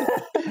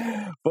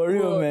 for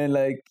real, But man.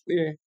 Like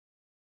yeah.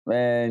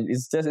 man,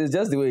 it's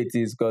just the way it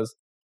is. Because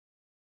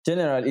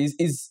generally,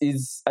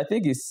 is I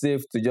think it's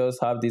safe to just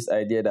have this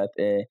idea that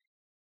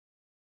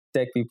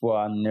tech people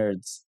are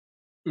nerds.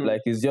 Hmm.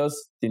 Like it's just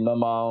the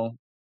normal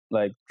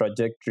like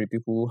trajectory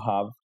people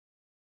have,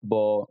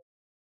 but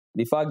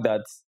the fact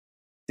that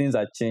things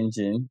are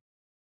changing,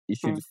 you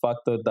should Hmm.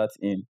 factor that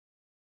in.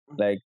 Hmm.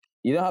 Like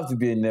you don't have to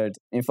be a nerd.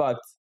 In fact,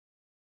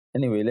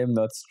 anyway, let me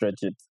not stretch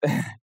it.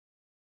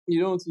 You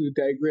don't want to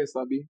digress,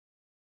 Abby.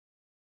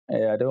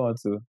 I don't want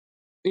to.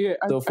 Yeah,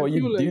 So I for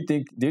you, feel like do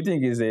you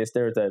think it's a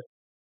stereotype?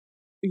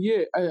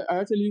 yeah, I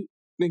actually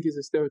think it's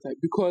a stereotype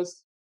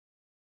because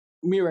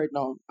me right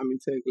now, I'm in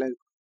tech, like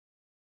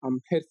I'm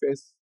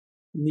headfirst,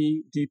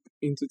 knee deep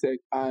into tech,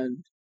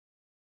 and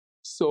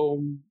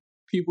some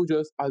people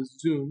just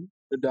assume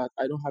that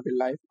I don't have a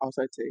life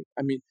outside tech.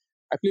 I mean,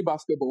 I play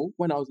basketball.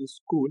 When I was in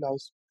school, I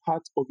was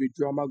part of a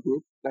drama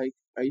group. Like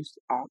I used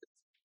to act.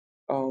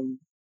 Um,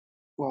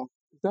 well,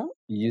 is that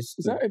You used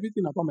is to that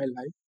everything about my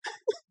life?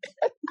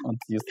 until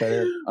you But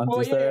yeah,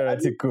 started I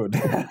writing code.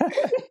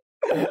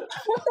 mean,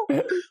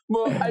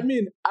 well, I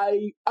mean,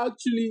 I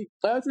actually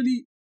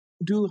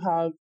do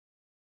have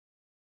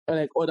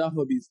like other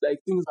hobbies, like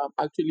things I'm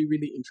actually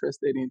really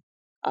interested in,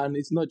 and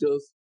it's not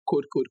just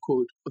code, code,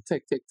 code, or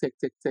tech, tech, tech,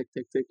 tech, tech,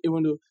 tech, tech.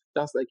 Even though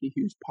that's like a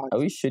huge part Are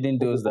we shading of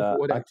those of that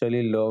what I.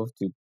 actually love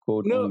to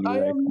code No, only, I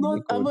like am not.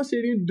 only I'm code? not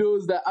shading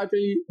those that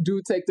actually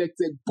do tech, tech,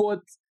 tech.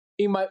 But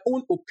in my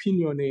own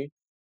opinion,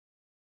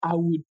 I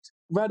would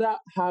rather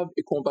have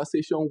a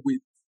conversation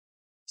with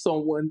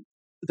someone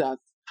that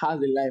has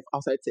a life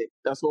outside tech.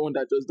 That's someone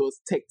that just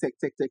does tech, tech,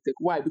 tech, tech, tech.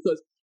 Why?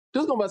 Because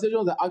those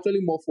conversations are actually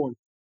more fun.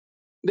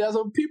 There are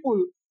some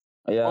people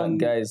Yeah, on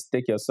guys,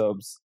 take your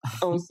subs.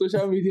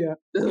 social media.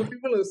 There's some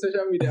people on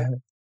social media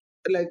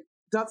like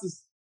that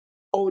is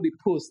all they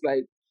post,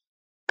 like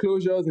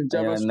closures in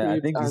Yeah, and I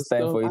JavaScript think and it's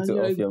time stuff, for you and to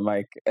you're off like, your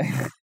mic.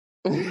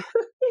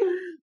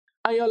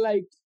 and you're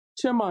like,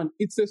 Chairman,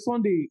 it's a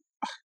Sunday.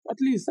 At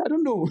least I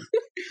don't know.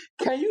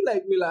 Can you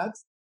like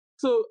relax?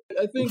 So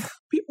I think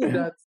people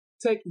that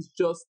tech is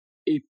just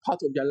a part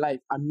of their life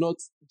and not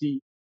the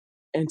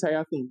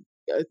entire thing.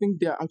 I think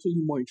they are actually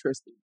more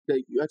interesting.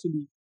 Like you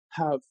actually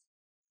have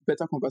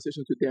better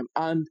conversations with them.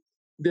 And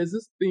there's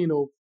this thing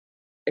of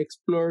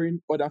exploring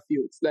other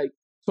fields. Like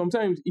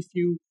sometimes if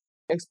you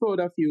explore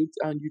other fields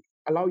and you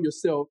allow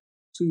yourself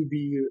to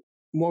be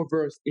more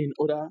versed in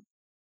other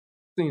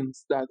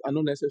things that are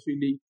not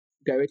necessarily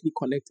directly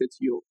connected to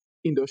your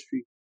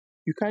industry,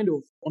 you kind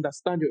of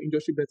understand your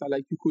industry better.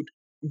 Like you could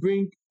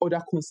bring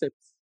other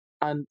concepts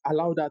and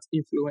allow that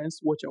influence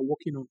what you're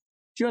working on.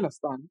 Do you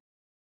understand?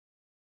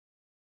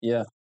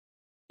 Yeah,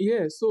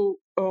 Yeah. So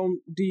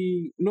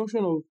the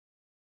notion of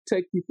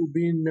tech people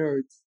being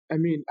nerds, I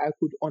mean, I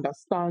could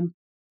understand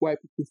why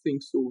people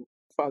think so. In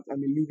fact, I'm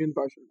a living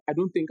version. I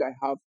don't think I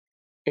have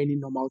any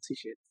normal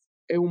t-shirts.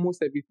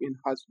 Almost everything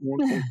has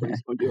one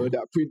conference on the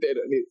other printed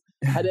on it.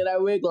 And then I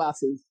wear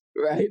glasses,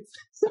 right?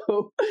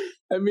 So,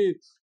 I mean,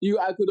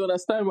 I could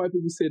understand why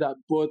people say that,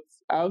 but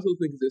I also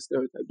think it's a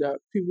stereotype. There are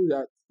people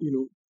that,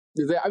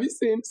 they say, have you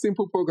seen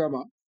Simple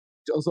Programmer?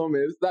 John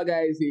Summers. That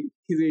guy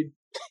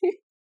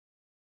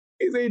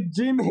he's a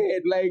gym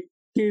head. Like,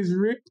 he's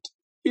ripped.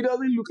 He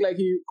doesn't look like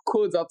he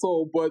codes at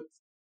all, but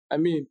I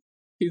mean,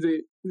 he's a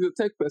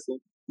tech person,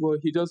 but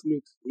he just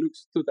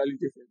looks totally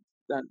different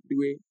than the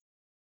way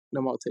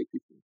normal tech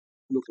people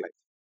look like.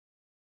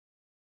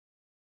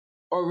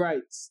 All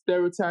right,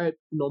 stereotype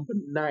number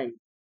 9.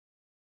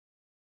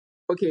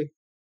 Okay,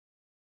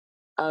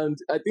 and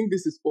I think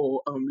this is for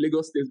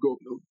Lagos State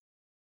Governor,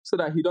 so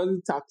that he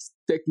doesn't tax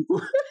tech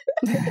people.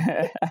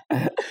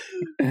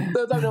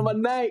 Stereotype number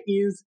 9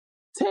 is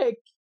tech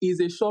is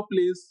a sure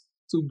place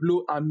to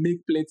blow and make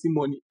plenty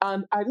money.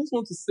 And I just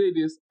want to say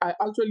this: I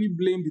actually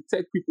blame the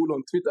tech people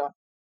on Twitter.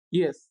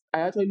 Yes, I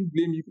actually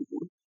blame you people.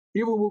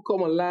 You people will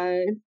come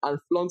online and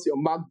flaunt your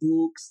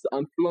MacBooks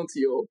and flaunt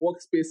your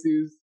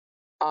workspaces.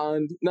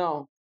 And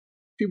now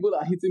people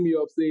are hitting me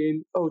up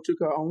saying, "Oh,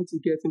 Chuka, I want to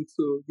get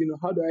into,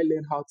 how do I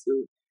learn how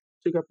to?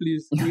 Chuka,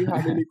 please, do you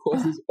have any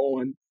courses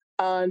on?"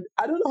 And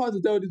I don't know how to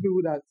tell these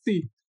people that,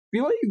 see,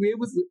 before you be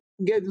able to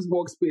get this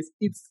workspace,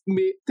 it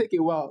may take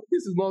a while.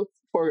 This is not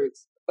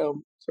Forex.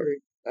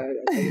 Sorry, I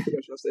don't think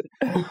I should have said,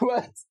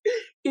 but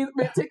it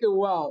may take a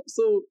while.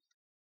 So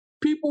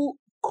people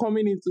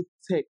coming into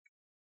tech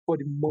for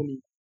the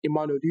money,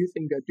 Emmanuel, do you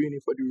think they're doing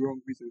it for the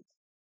wrong reasons?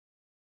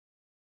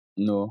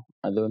 No,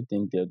 I don't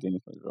think they're doing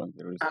it for the wrong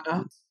Uh-uh.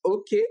 reasons.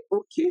 Okay.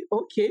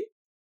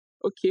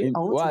 I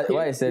want to Why hear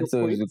I said your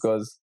so is points.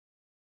 because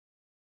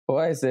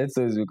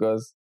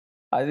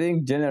I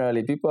think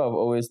generally people have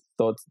always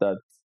thought that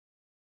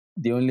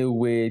the only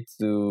way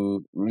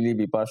to really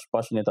be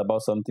passionate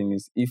about something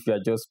is if you are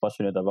just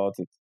passionate about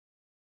it.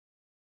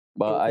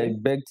 But I Okay.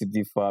 beg to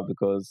differ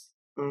because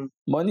Mm.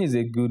 money is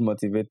a good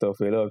motivator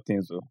for a lot of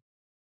things. Though.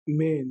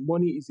 Man,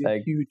 money is a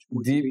Like huge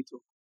deep, motivator.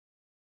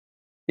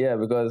 yeah,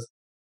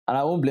 and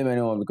I won't blame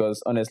anyone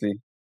because honestly,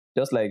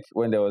 just like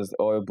when there was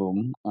the oil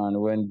boom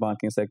and when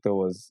banking sector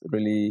was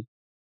really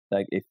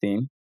like a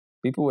thing,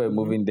 people were Mm-hmm.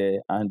 moving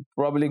there and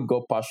probably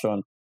got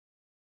passion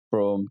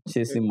from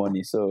chasing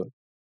money. So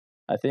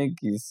I think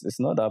it's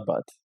not that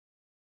bad.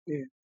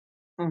 Yeah.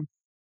 Mm.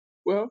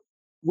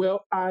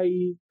 Well,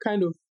 I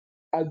kind of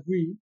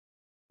agree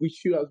with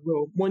you as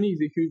well. Money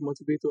is a huge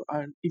motivator,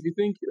 and if you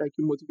think like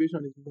your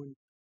motivation is money,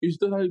 you should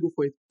totally go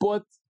for it.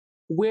 But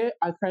where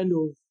I kind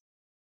of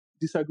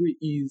disagree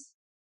is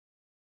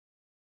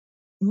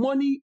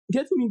money.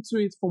 Getting into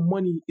it for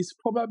money is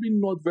probably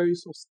not very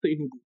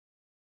sustainable.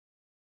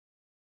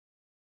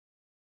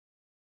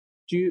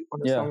 Do you Yeah.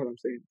 understand what I'm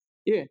saying?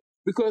 Yeah,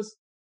 because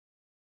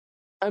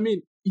I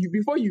mean,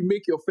 before you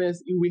make your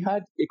first, we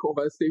had a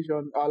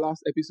conversation. Our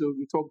last episode,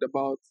 we talked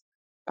about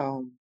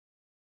um,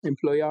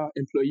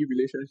 employer-employee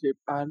relationship,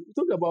 and we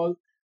talked about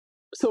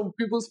some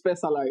people's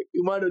first salary.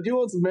 Emmanuel, do you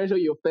want to measure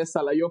your first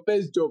salary, your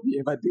first job you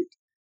ever did?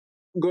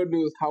 God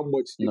knows how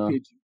much they No.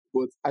 paid you,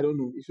 but I don't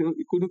know.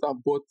 You couldn't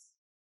have bought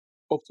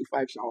up to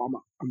 5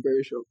 shawarma. I'm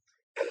very sure.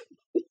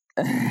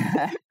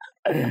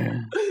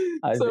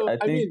 So I I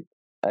think mean,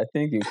 I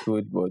think you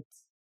could, but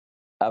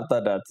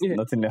after that, yeah.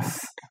 nothing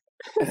else.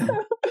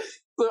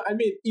 So I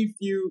mean, if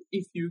you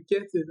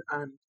get it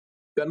and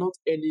you're not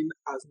earning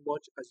as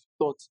much as you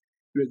thought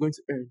you were going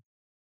to earn,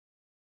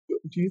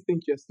 do you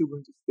think you're still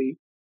going to stay,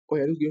 or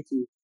you're just going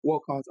to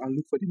work out and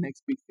look for the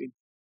next big thing?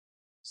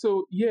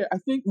 So yeah, I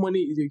think money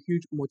is a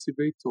huge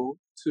motivator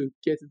to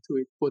get into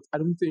it, but I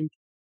don't think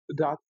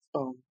that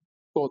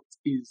thought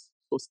is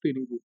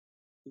sustainable.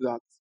 That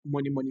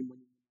money, money,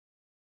 money.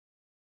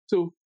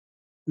 So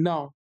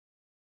now,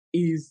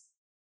 is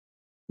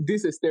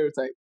this a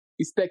stereotype?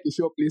 Is tech a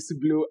sure place to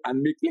blow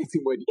and make plenty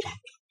money,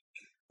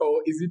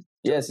 or is it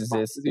Yes, just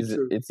fact? Is it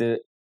true?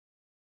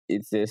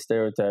 it's a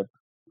stereotype.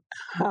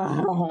 So Of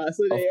are you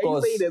saying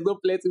course, there's no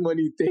plenty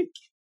money in tech?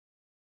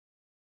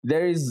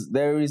 there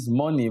is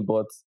money,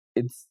 but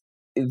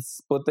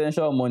it's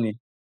potential money.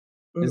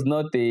 It's Mm.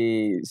 not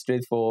a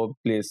straightforward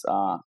place.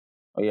 Oh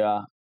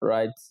yeah,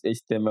 write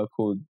HTML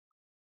code,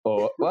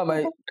 or why am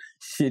I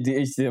shading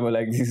HTML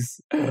like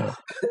this?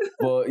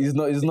 But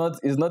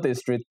it's not a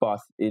straight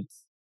path. It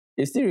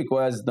still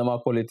requires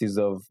normal qualities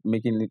of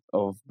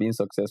being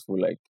successful,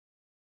 like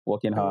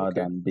working hard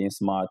Okay. and being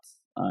smart,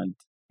 and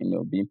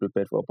being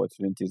prepared for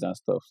opportunities and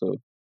stuff. So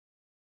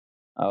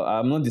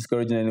I'm not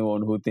discouraging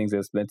anyone who thinks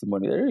there's plenty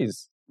money. There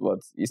is, but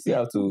you still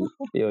have to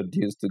pay your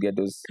dues to get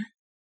those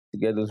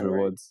All right.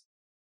 rewards.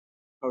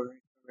 All right.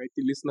 All right.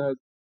 The listeners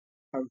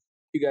have,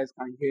 you guys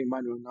can hear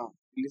Emmanuel now.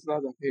 The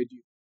listeners have heard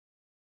you.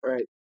 All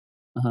right.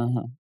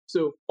 Uh-huh.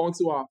 So on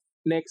to our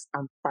next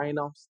and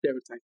final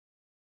stereotype.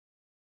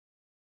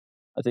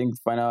 I think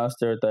final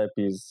stereotype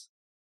is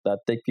that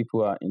tech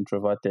people are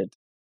introverted.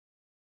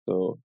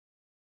 So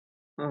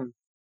Hmm.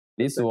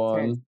 this The 10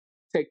 one,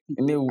 tech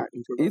in people a, are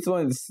this introverted.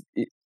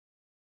 one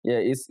yeah,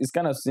 it's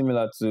kind of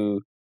similar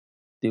to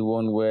the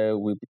one where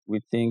we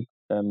think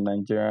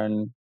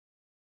Nigerian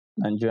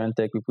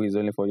tech people is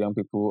only for young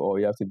people, or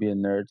you have to be a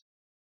nerd.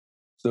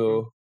 Hmm.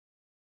 So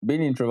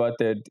being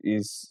introverted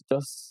is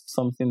just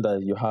something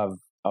that you have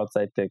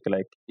outside tech.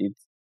 Like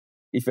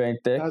if you're in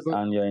tech That's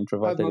not and you're has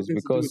introverted, it's nothing to do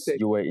with because tech.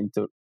 you were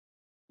into.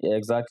 Yeah,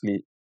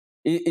 exactly.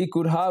 It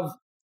could have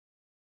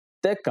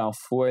tech can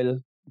fuel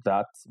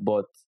that,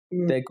 but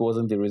Hmm. tech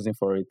wasn't the reason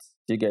for it.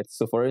 You get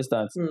so. For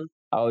instance, Hmm.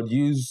 I would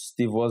use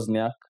Steve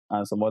Wozniak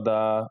and some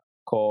other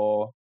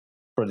core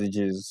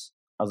prodigies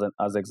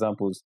as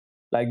examples.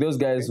 Like those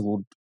guys Okay.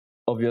 would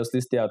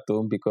obviously stay at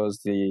home because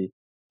they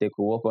could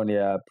work on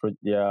their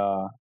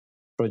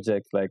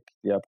project, like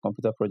their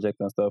computer project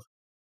and stuff.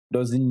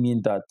 Doesn't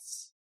mean that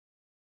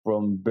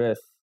from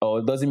birth, or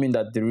it doesn't mean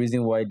that the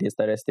reason why they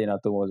started staying at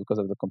home was because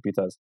of the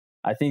computers.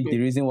 I think Yeah. the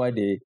reason why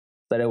they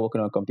started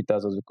working on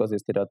computers was because they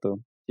stayed at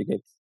home. You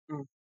get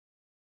Hmm.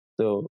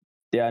 so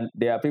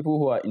there are people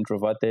who are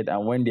introverted,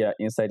 and when they are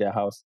inside their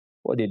house,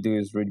 what they do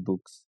is read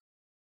books.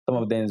 Some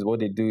of them Okay. is what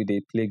they do,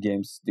 they play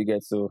games. You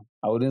get so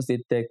I wouldn't say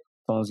tech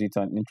turns you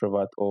to an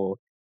introvert, or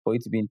for you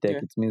to be in tech,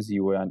 Yeah. it means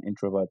you were an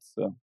introvert.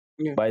 So,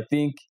 Yeah. but I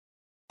think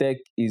tech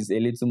is a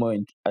little more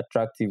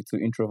attractive to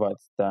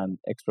introverts than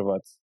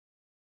extroverts.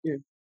 Yeah.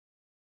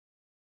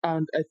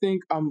 And I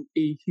think I'm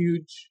a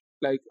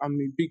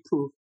big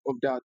proof of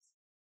that,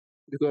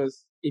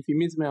 because if you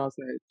meet me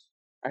outside,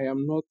 I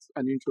am not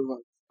an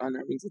introvert and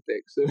I'm into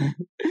tech. So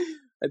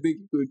I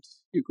think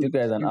You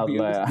guys are an you'd be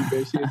able to outlier.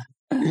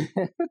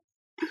 differentiate.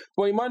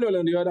 But Emmanuel,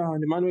 on the other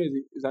hand, Emmanuel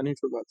is an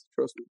introvert.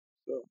 Trust me.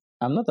 So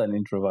I'm not an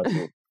introvert,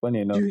 though. Funny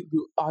enough,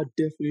 you are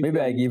definitely maybe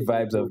an I give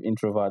introvert, vibes of bro.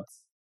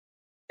 introverts.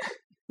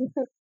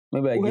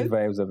 Maybe I give What?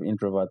 vibes of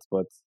introverts,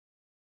 but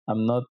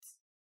I'm not.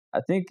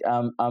 I think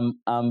I'm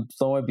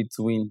somewhere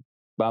between,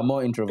 but I'm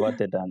more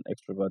introverted than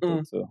extroverted.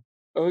 Mm, So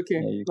okay.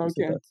 yeah, you could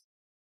say Okay. that.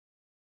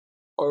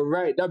 All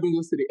right. That brings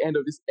us to the end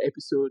of this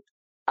episode,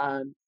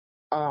 and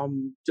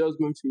I'm just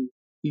going to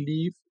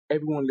leave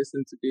everyone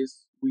listening to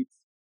this with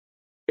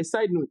a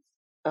side note,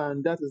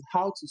 and that is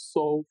how to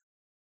solve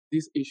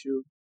this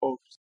issue of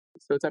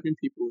stereotyping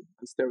people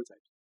and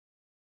stereotypes.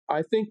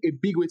 I think a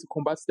big way to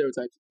combat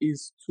stereotypes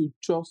is to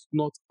just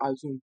not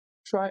assume.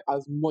 Try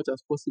as much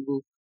as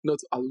possible not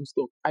to assume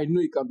stuff. I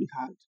know it can be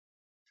hard.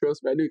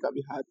 Trust me, I know it can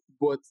be hard.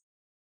 But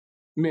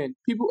man,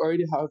 people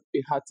already have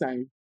a hard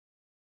time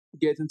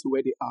getting to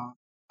where they are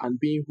and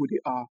being who they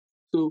are.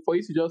 So for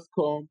you to just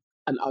come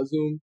and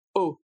assume,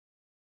 oh,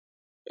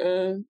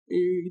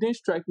 you didn't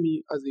strike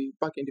me as a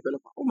backend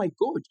developer. Oh my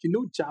God, you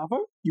know Java?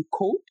 You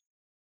code?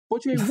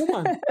 But you're a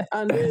woman.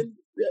 And then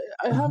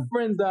I have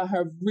friends that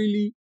have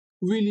really,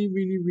 really,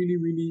 really, really,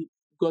 really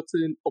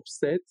gotten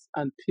upset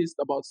and pissed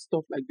about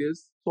stuff like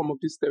this. Some of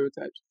these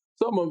stereotypes.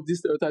 Some of these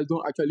stereotypes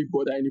don't actually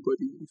bother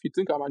anybody. If you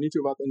think I'm an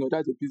introvert, no,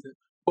 that's a business.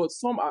 But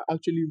some are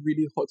actually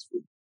really hurtful.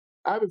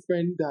 I have a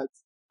friend that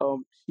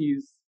um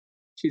she's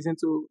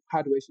into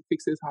hardware. She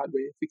fixes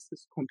hardware,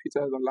 fixes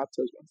computers and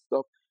laptops and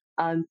stuff.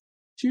 And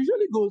she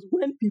usually goes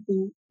when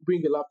people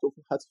bring a laptop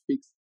for her to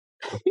fix.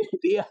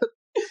 they are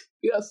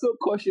they are so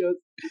cautious.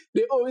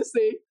 They always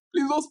say,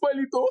 please don't spoil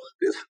it all.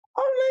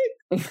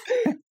 I'm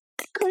like,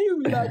 can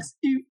you relax?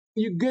 If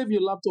you gave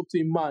your laptop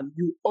to a man,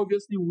 you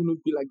obviously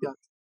wouldn't be like that.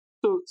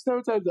 So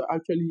stereotypes are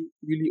actually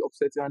really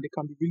upsetting and they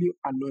can be really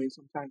annoying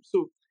sometimes.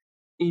 So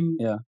in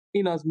Yeah.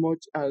 in as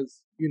much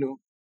as,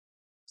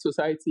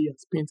 society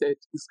has painted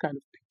this kind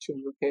of picture in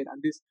your head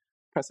and this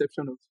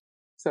perception of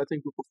certain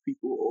group of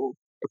people or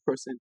a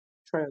person.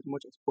 Try as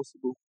much as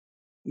possible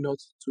not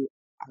to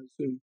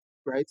assume,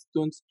 right?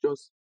 Don't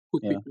just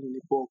put Yeah. people in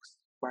a box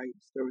by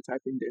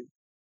stereotyping them.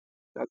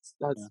 That's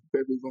Yeah.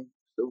 very wrong.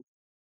 So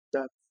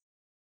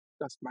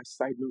that's my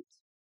side note.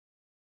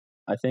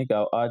 I think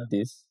I'll add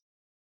this.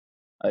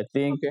 I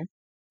think Okay.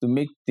 to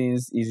make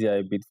things easier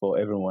a bit for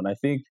everyone, I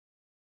think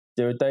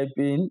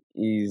stereotyping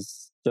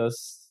is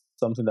just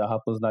something that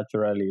happens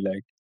naturally.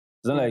 Like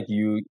it's not Mm, like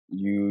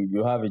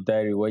you have a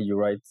diary where you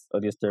write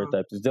all these mm,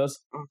 stereotypes. It's just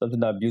mm, something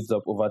that builds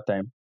up over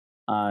time.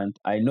 And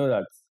I know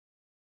that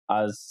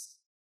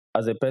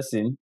as a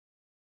person,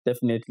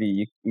 definitely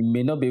you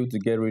may not be able to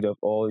get rid of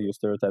all your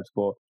stereotypes,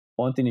 but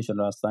one thing you should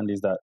understand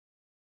is that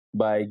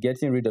by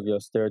getting rid of your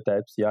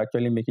stereotypes, you're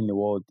actually making the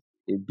world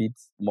a bit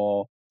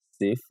more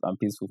safe and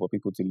peaceful for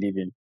people to live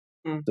in.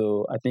 mm,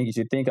 So I think you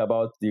should think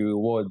about the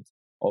reward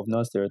of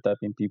not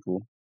stereotyping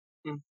people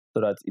mm.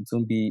 so that it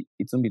won't be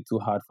too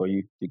hard for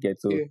you to get.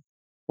 So Yeah,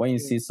 when you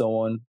yeah. see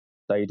someone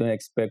that you don't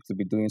expect to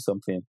be doing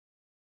something,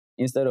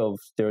 instead of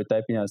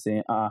stereotyping and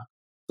saying,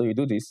 so you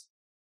do this,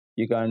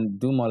 you can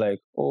do more like,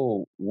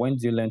 oh, when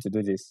do you learn to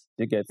do this?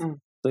 You get. Mm,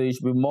 So you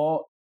should be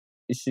more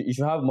you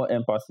should have more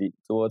empathy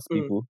towards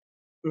mm, people,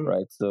 mm.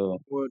 right? So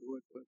Word.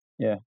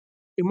 yeah,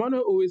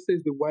 Emmanuel always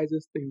says the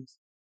wisest things.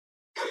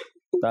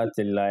 that's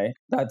a lie.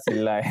 That's a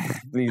lie.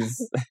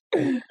 Please.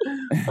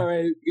 All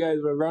right, guys,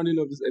 we're rounding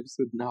up this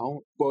episode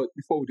now. But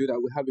before we do that,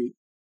 we have a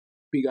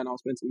big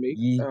announcement to make.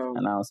 Big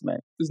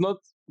announcement. It's not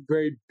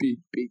very big,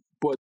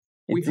 but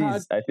we It had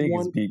is. I think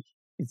it's one. big.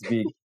 It's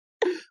big.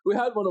 We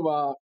had one of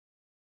our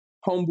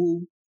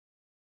humble,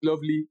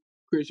 lovely,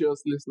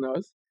 gracious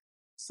listeners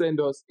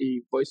send us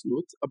a voice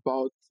note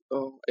about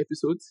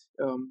episodes.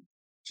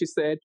 She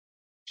said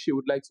she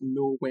would like to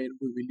know when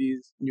we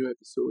release new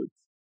episodes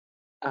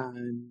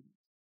and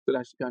so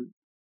that she can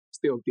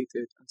stay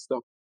updated and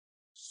stuff.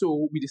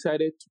 So we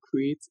decided to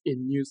create a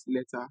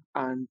newsletter,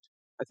 and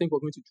I think we're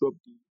going to drop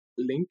the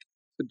link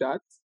to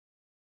that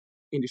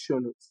in the show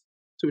notes.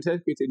 So we decided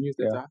to create a Yeah.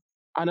 newsletter.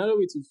 Another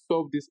way to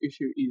solve this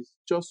issue is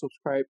just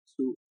subscribe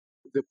to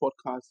the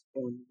podcast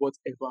on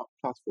whatever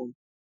platform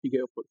you get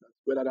your podcast,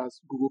 whether that's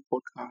Google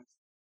Podcasts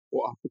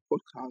or Apple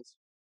Podcasts,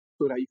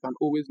 so that you can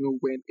always know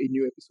when a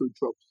new episode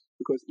drops.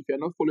 Because if you're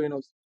not following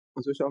us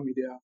on social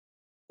media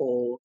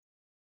or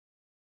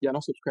you're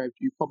not subscribed,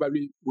 you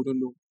probably wouldn't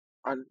know.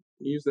 And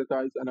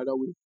newsletter is another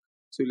way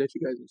to let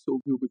you guys know.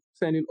 So we'll be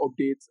sending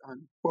updates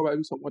and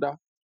probably some other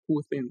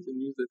cool things in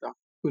newsletter.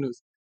 Who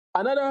knows?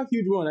 Another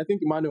huge one, I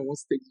think Emmanuel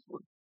wants to take this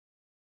one.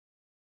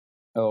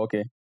 Oh,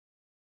 okay.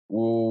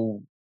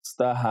 We'll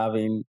start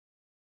having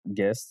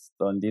guests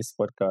on this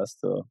podcast.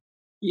 So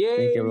I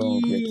think everyone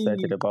will be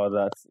excited Yay! about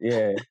that.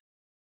 Yeah.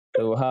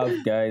 So we'll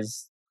have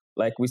guys,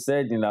 like we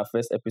said in our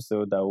first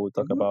episode that we'll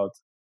talk Mhm. about,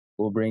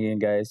 we'll bring in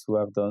guys who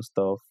have done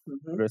stuff,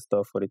 Mhm. great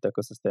stuff for the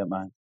ecosystem,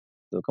 and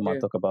they'll come and Yeah,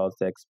 talk about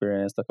the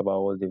experience, talk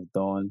about what they've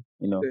done,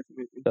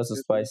 definitely. just to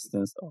spice Definitely.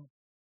 things up.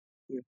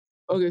 Yeah.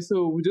 Okay,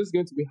 so we're just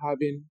going to be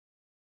having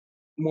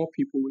more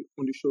people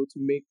on the show to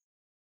make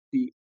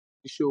the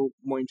show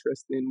more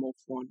interesting, more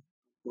fun,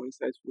 more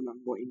insightful,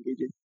 and more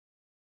engaging.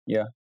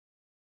 Yeah.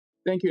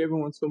 Thank you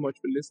everyone so much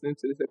for listening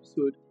to this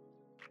episode.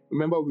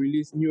 Remember, we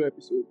release new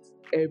episodes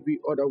every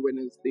other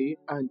Wednesday,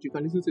 and you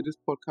can listen to this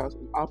podcast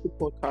on Apple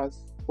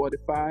Podcasts,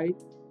 Spotify,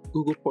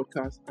 Google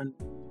Podcasts, and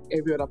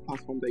every other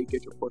platform that you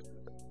get your podcast.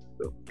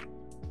 So,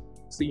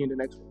 see you in the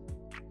next one.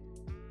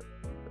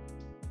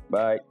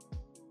 Bye.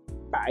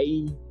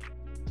 Bye.